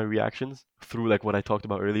over my reactions through like what I talked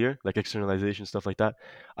about earlier, like externalization, stuff like that,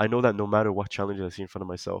 I know that no matter what challenges I see in front of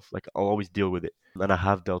myself, like I'll always deal with it. And I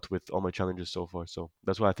have dealt with all my challenges so far. So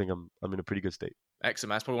that's why I think I'm in a pretty good state. Excellent,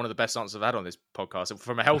 man. That's probably one of the best answers I've had on this podcast,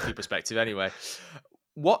 from a healthy perspective anyway.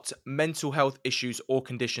 What mental health issues or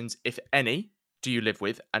conditions, if any, do you live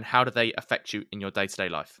with, and how do they affect you in your day-to-day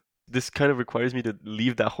life? This kind of requires me to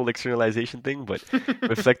leave that whole externalization thing, but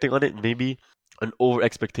reflecting on it, maybe an over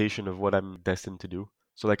expectation of what I'm destined to do.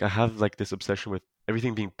 So like I have like this obsession with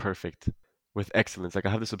everything being perfect, with excellence. Like I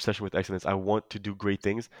have this obsession with excellence. I want to do great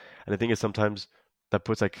things. And the thing is sometimes that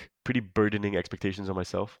puts like pretty burdening expectations on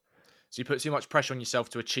myself. So you put too much pressure on yourself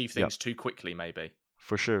to achieve Yeah, things too quickly, maybe.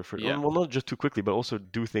 for sure. Yeah. Well, not just too quickly, but also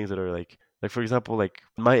do things that are like for example, like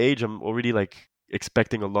my age, I'm already like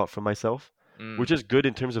expecting a lot from myself, Mm, which is good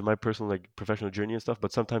in terms of my personal like professional journey and stuff,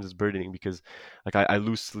 but sometimes it's burdening because like I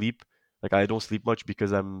lose sleep. Like I don't sleep much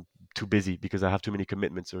because I'm too busy because I have too many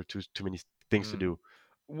commitments or too many things to mm. do.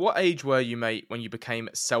 What age were you, mate, when you became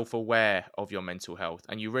self-aware of your mental health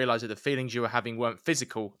and you realised that the feelings you were having weren't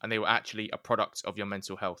physical and they were actually a product of your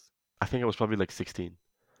mental health? I think I was probably like 16.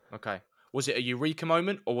 Okay. Was it a eureka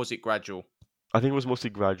moment or was it gradual? I think it was mostly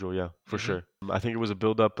gradual, yeah, for Hmm. sure. I think it was a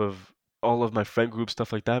build-up of all of my friend group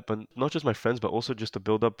stuff like that, but not just my friends, but also just a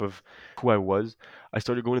build-up of who I was. I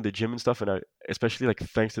started going to the gym and stuff, and I, especially like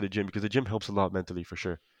thanks to the gym, because the gym helps a lot mentally for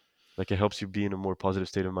sure. Like it helps you be in a more positive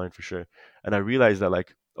state of mind for sure. And I realized that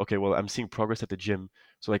like, okay, well, I'm seeing progress at the gym,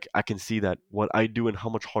 so like I can see that what I do and how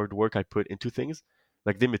much hard work I put into things,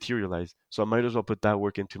 like they materialize. So I might as well put that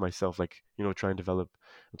work into myself, like, try and develop.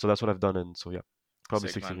 And so that's what I've done. And so yeah, probably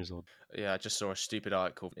Sick, 16 man. years old. Yeah, I just saw a stupid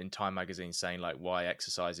article in Time magazine saying like why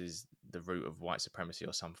exercise is the root of white supremacy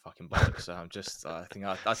or some fucking bollocks. So I think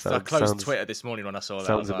I Sounds closed sounds Twitter this morning when I saw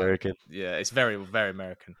that. I was sounds like, American. yeah, it's very, very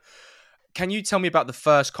American. Can you tell me about the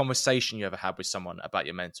first conversation you ever had with someone about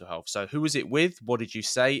your mental health? So who was it with? What did you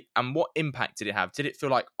say? And what impact did it have? Did it feel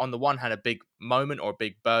like, on the one hand, a big moment or a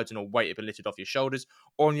big burden or weight had been lifted off your shoulders?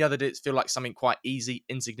 Or on the other, did it feel like something quite easy,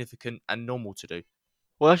 insignificant, and normal to do?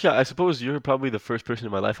 Well, actually, I suppose you're probably the first person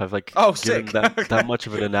in my life I've like Oh, given sick. that Okay. much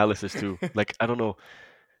of an analysis to. Like, I don't know.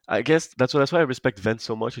 I guess that's why I respect Vent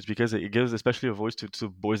so much. Is because it gives especially a voice to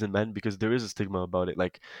boys and men because there is a stigma about it.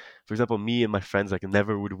 Like, for example, me and my friends, like,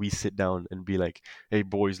 never would we sit down and be like, "Hey,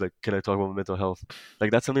 boys, like, can I talk about my mental health?"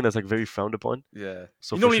 Like, that's something that's like very frowned upon. Yeah.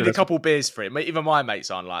 So You for normally sure, need a that's couple beers for it. Mate, even my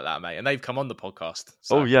mates aren't like that, mate. And they've come on the podcast. oh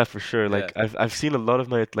So, yeah, for sure. yeah. Like I've seen a lot of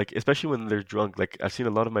my like especially when they're drunk, like I've seen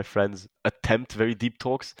a lot of my friends attempt very deep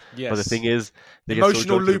talks, but the thing Yes. is they get so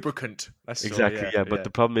Emotional drunk to the lubricant. That's all. exactly, Yeah. yeah, but Yeah. the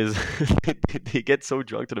problem is they get so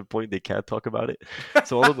drunk to the point they can't talk about it.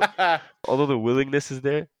 So although the willingness is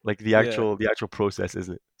there, like the Yeah. actual process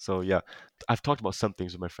isn't. So yeah, I've talked about some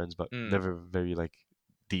things with my friends, but Mm. never very like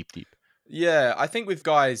deep. Yeah, I think with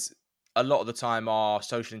guys, a lot of the time our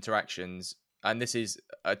social interactions, and this is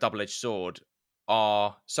a double-edged sword,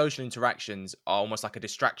 our social interactions are almost like a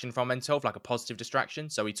distraction from mental health, like a positive distraction.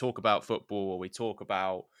 So we talk about football or we talk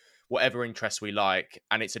about whatever interests we like,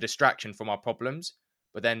 and it's a distraction from our problems.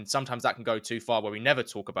 But then sometimes that can go too far where we never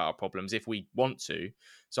talk about our problems if we want to.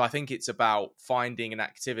 So I think it's about finding an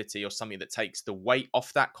activity or something that takes the weight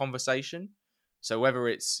off that conversation. So whether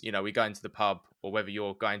it's, we go into the pub or whether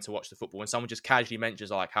you're going to watch the football and someone just casually mentions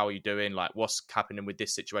like, how are you doing? Like, what's happening with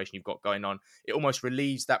this situation you've got going on? It almost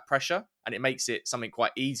relieves that pressure and it makes it something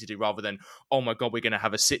quite easy to do rather than, oh my God, we're going to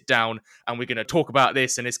have a sit down and we're going to talk about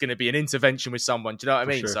this and it's going to be an intervention with someone. Do you know what I For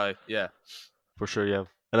mean? sure, So, yeah. for sure, yeah.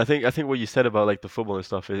 And I think what you said about like the football and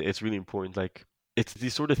stuff, it's really important. Like it's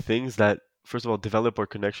these sort of things that first of all develop our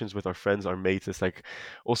connections with our friends, our mates. It's like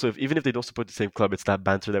also even if they don't support the same club, it's that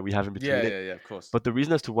banter that we have in Yeah, between it. yeah, yeah, of course. But the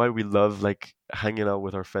reason as to why we love like hanging out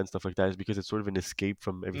with our friends, stuff like that, is because it's sort of an escape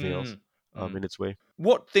from everything else, Mm, mm. in its way.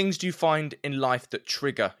 What things do you find in life that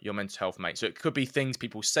trigger your mental health, mate? So it could be things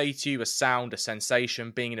people say to you, a sound, a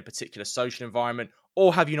sensation, being in a particular social environment,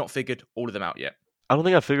 or have you not figured all of them out yet? I don't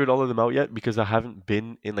think I've figured all of them out yet because I haven't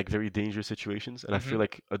been in like very dangerous situations, and I Hmm. feel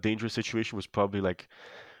like a dangerous situation was probably like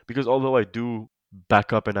because although I do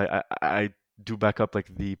back up and I do back up like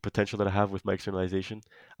the potential that I have with my externalization,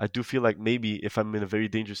 I do feel like maybe if I'm in a very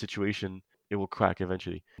dangerous situation, it will crack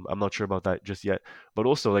eventually. I'm not sure about that just yet. But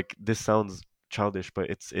also like this sounds childish, but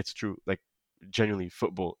it's true. Like genuinely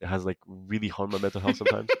football it has like really harmed my mental health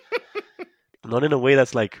sometimes. Not in a way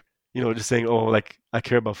that's like, just saying, oh, like I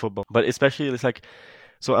care about football, but especially it's like,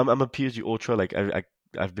 so I'm a PSG ultra. Like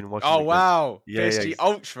I've been watching Oh like the wow, yeah yeah PSG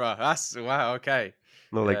Ultra. That's wow. Okay.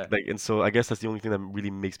 no Yeah. and so I guess that's the only thing that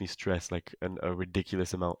really makes me stress like a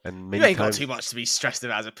ridiculous amount. And You many ain't got too times, much to be stressed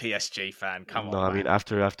about as a PSG fan. Come no, on, I mean man.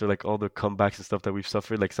 after like all the comebacks and stuff that we've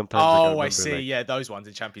suffered, like sometimes like I Oh, I remember see. like Yeah, those ones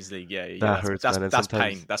in Champions League. Yeah, yeah. that That's hurts, that's man. And that's pain.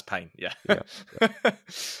 sometimes That's pain. Yeah. yeah,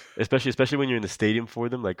 especially when you're in the stadium for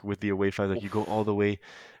them, like with the away fans, like you go Oof. all the way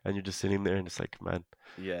and you're just sitting there and it's like, man,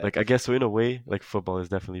 Yeah. like I guess so in a way, like football has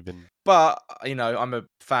definitely been. But I'm a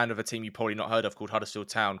fan of a team you probably not heard of called Huddersfield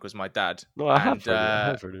Town because my dad. No, I have And heard of it. I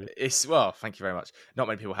have heard of it. it's well, thank you very much. Not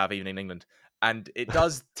many people have, even in England. And it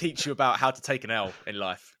does teach you about how to take an L in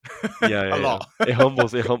life, Yeah, a yeah, yeah.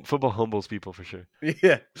 lot. Football humbles people for sure.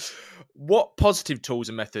 Yeah. What positive tools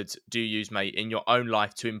and methods do you use, mate, in your own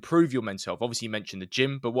life to improve your mental health? Obviously, you mentioned the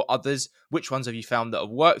gym, but what others? Which ones have you found that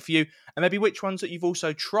have worked for you? And maybe which ones that you've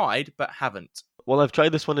also tried but haven't? Well, I've tried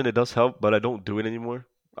this one and it does help, but I don't do it anymore.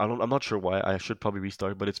 I'm not sure why. I should probably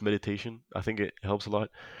restart, but it's meditation. I think it helps a lot.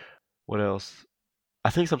 What else?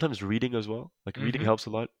 I think sometimes reading as well. Like reading Mm-hmm. helps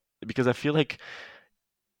a lot because I feel like,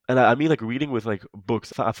 and I mean like reading with like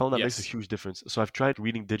books. I found that makes a Yes. huge difference. So I've tried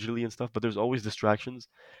reading digitally and stuff, but there's always distractions.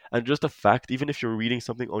 And just the fact, even if you're reading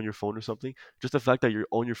something on your phone or something, just the fact that you're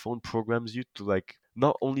on your phone programs you to like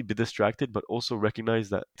not only be distracted, but also recognize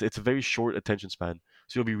that it's a very short attention span.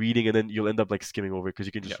 So you'll be reading and then you'll end up like skimming over it because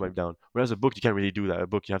you can just Yeah. swipe down. Whereas a book, you can't really do that. A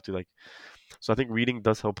book, you have to like. So I think reading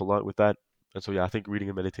does help a lot with that. And so yeah, I think reading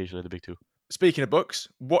and meditation are the big two. Speaking of books,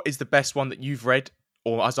 what is the best one that you've read,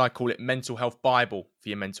 or as I call it, mental health Bible for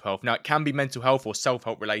your mental health? Now, it can be mental health or self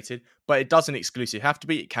help related, but it doesn't exclusively have to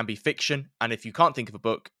be. It can be fiction. And if you can't think of a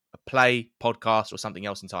book, a play, podcast, or something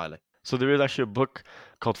else entirely. So there is actually a book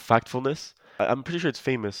called Factfulness. I'm pretty sure it's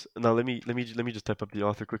famous. Now let me just type up the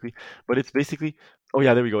author quickly. But it's basically, oh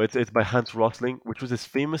yeah, there we go. It's by Hans Rosling, which was this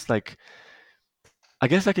famous like, I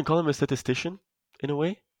guess I can call him a statistician in a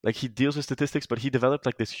way. Like he deals with statistics, but he developed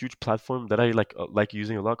like this huge platform that I like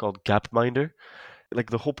using a lot called Gapminder. Like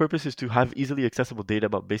the whole purpose is to have easily accessible data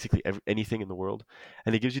about basically anything in the world,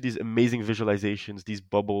 and it gives you these amazing visualizations, these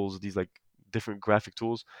bubbles, these like different graphic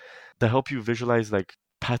tools that help you visualize like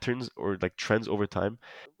patterns or like trends over time.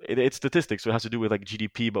 It's statistics, so it has to do with like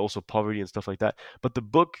GDP, but also poverty and stuff like that. But the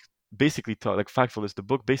book basically like Factfulness. The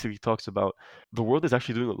book basically talks about the world is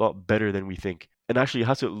actually doing a lot better than we think, and actually it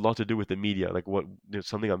has a lot to do with the media. Like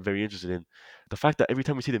something I'm very interested in, the fact that every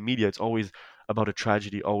time we see the media, it's always about a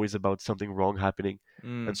tragedy, always about something wrong happening,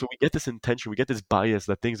 and Mm, so we get this intention, we get this bias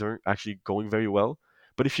that things aren't actually going very well.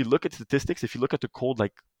 But if you look at statistics, if you look at the cold,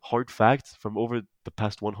 like hard facts from over the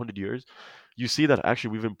past 100 years, you see that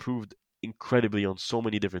actually we've improved incredibly on so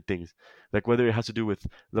many different things. Like whether it has to do with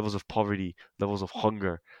levels of poverty, levels of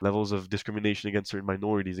hunger, levels of discrimination against certain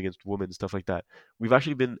minorities, against women, stuff like that. We've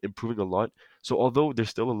actually been improving a lot. So although there's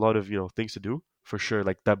still a lot of, things to do, for sure,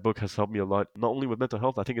 like that book has helped me a lot, not only with mental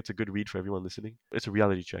health, I think it's a good read for everyone listening. It's a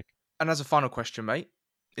reality check. And as a final question, mate,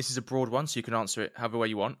 this is a broad one, so you can answer it however way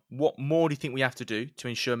you want. What more do you think we have to do to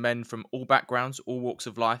ensure men from all backgrounds, all walks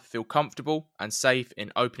of life feel comfortable and safe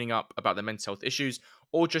in opening up about their mental health issues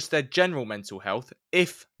or just their general mental health,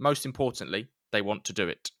 if, most importantly, they want to do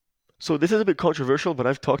it? So this is a bit controversial, but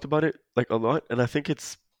I've talked about it like a lot, and I think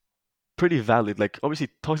it's pretty valid. Like obviously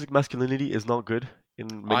toxic masculinity is not good in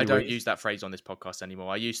I many don't ways. use that phrase on this podcast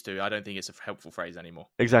anymore. I used to. I don't think it's a helpful phrase anymore.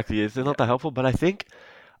 Exactly. It's Yeah. not that helpful, but I think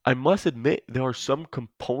I must admit there are some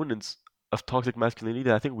components of toxic masculinity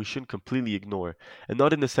that I think we shouldn't completely ignore. And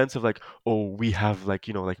not in the sense of like, oh, we have like,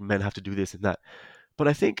 like men have to do this and that. But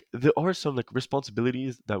I think there are some like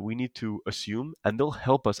responsibilities that we need to assume and they'll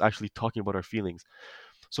help us actually talking about our feelings.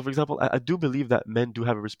 So for example, I do believe that men do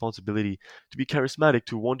have a responsibility to be charismatic,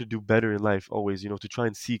 to want to do better in life always, to try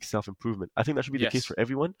and seek self-improvement. I think that should be the case Yes. for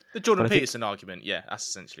everyone. The Jordan But I think, Peterson argument. Yeah, that's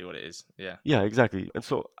essentially what it is. Yeah. yeah, exactly. And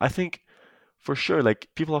so I think for sure, like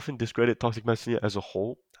people often discredit toxic masculinity as a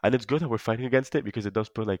whole, and it's good that we're fighting against it because it does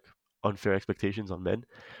put like unfair expectations on men.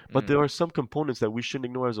 But Mm. there are some components that we shouldn't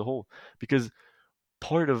ignore as a whole because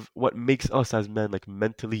part of what makes us as men like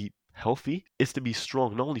mentally healthy is to be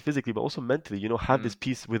strong, not only physically but also mentally, have Mm. this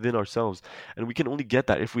peace within ourselves. And we can only get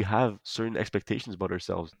that if we have certain expectations about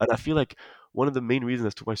ourselves. And I feel like one of the main reasons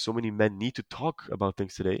as to why so many men need to talk about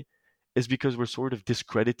things today is because we're sort of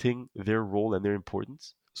discrediting their role and their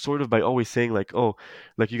importance. Sort of by always saying like, oh,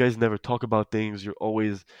 like you guys never talk about things. You're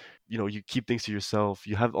always, you keep things to yourself.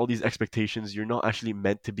 You have all these expectations. You're not actually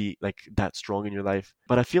meant to be like that strong in your life.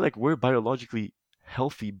 But I feel like we're biologically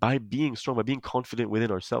healthy by being strong, by being confident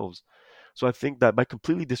within ourselves. So I think that by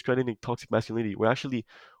completely discrediting toxic masculinity, we're actually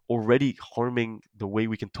already harming the way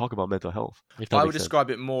we can talk about mental health. If that I makes would sense.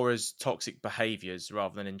 describe it more as toxic behaviors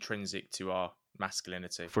rather than intrinsic to our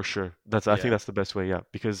masculinity. For sure. I think that's the best way, yeah.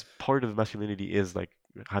 Because part of masculinity is like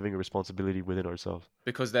having a responsibility within ourselves.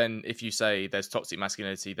 Because then if you say there's toxic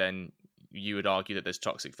masculinity, then you would argue that there's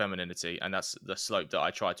toxic femininity, and that's the slope that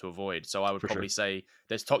I try to avoid. So I would probably say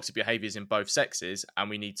there's toxic behaviors in both sexes, and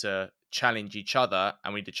we need to challenge each other,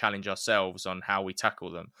 and we need to challenge ourselves on how we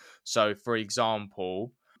tackle them. So, for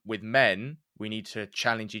example, with men, we need to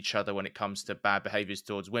challenge each other when it comes to bad behaviors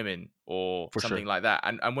towards women or something like that.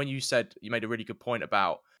 And when you made a really good point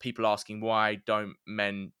about people asking why don't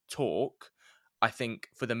men talk, I think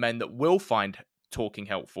for the men that will find talking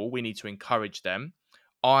helpful, we need to encourage them.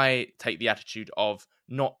 I take the attitude of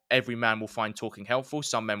not every man will find talking helpful.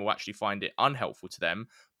 Some men will actually find it unhelpful to them,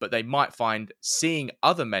 but they might find seeing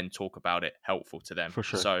other men talk about it helpful to them. For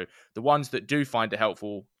sure. So the ones that do find it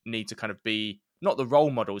helpful need to kind of be not the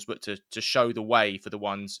role models, but to show the way for the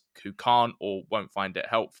ones who can't or won't find it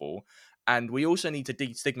helpful. And we also need to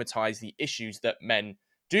destigmatize the issues that men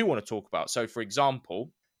do want to talk about. So, for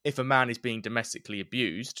example, if a man is being domestically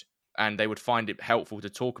abused and they would find it helpful to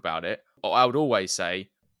talk about it, I would always say,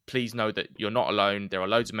 please know that you're not alone. There are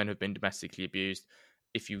loads of men who have been domestically abused.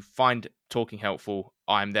 If you find talking helpful,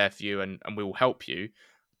 I'm there for you and we will help you.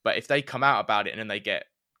 But if they come out about it and then they get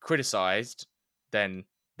criticized, then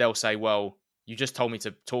they'll say, well, you just told me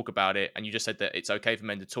to talk about it and you just said that it's okay for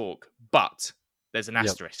men to talk, but there's an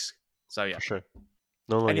asterisk. So, yeah. For sure.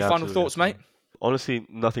 Any final thoughts, mate? Honestly,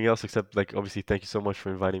 nothing else except, like, obviously, thank you so much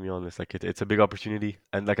for inviting me on this. Like, it's a big opportunity.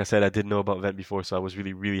 And like I said, I didn't know about Vent before, so I was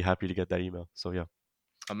really, really happy to get that email. So, yeah.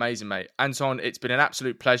 Amazing, mate. Anton, it's been an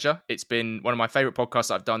absolute pleasure. It's been one of my favorite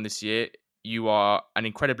podcasts I've done this year. You are an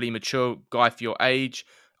incredibly mature guy for your age.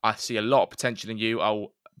 I see a lot of potential in you.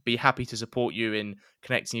 I'll be happy to support you in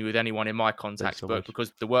connecting you with anyone in my contacts book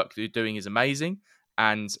because the work that you're doing is amazing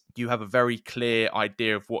and you have a very clear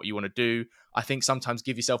idea of what you want to do. I think sometimes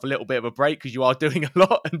give yourself a little bit of a break because you are doing a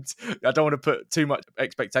lot and I don't want to put too much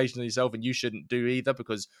expectation on yourself and you shouldn't do either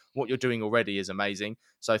because what you're doing already is amazing.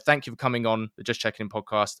 So thank you for coming on the Just Checking In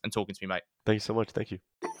podcast and talking to me, mate. Thank you so much. Thank you.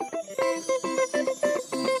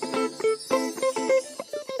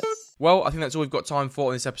 Well, I think that's all we've got time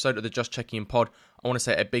for in this episode of the Just Checking In pod. I want to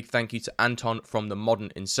say a big thank you to Anton from The Modern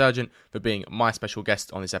Insurgent for being my special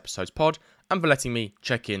guest on this episode's pod and for letting me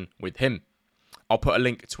check in with him. I'll put a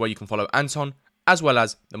link to where you can follow Anton as well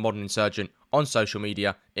as The Modern Insurgent on social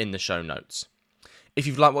media in the show notes. If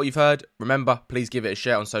you've liked what you've heard, remember, please give it a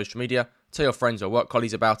share on social media, tell your friends or work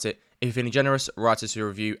colleagues about it. If you're feeling generous, write us a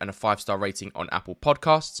review and a 5-star rating on Apple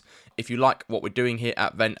Podcasts. If you like what we're doing here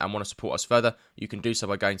at Vent and want to support us further, you can do so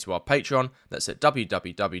by going to our Patreon. That's at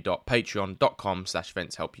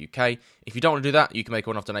www.patreon.com/ventshelpuk. If you don't want to do that, you can make a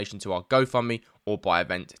one-off donation to our GoFundMe or buy a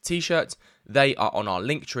Vent t-shirt. They are on our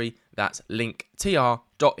Linktree. That's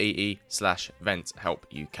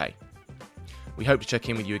linktr.ee/ventshelpuk. We hope to check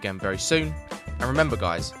in with you again very soon. And remember,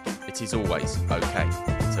 guys, it is always okay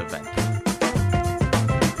to vent.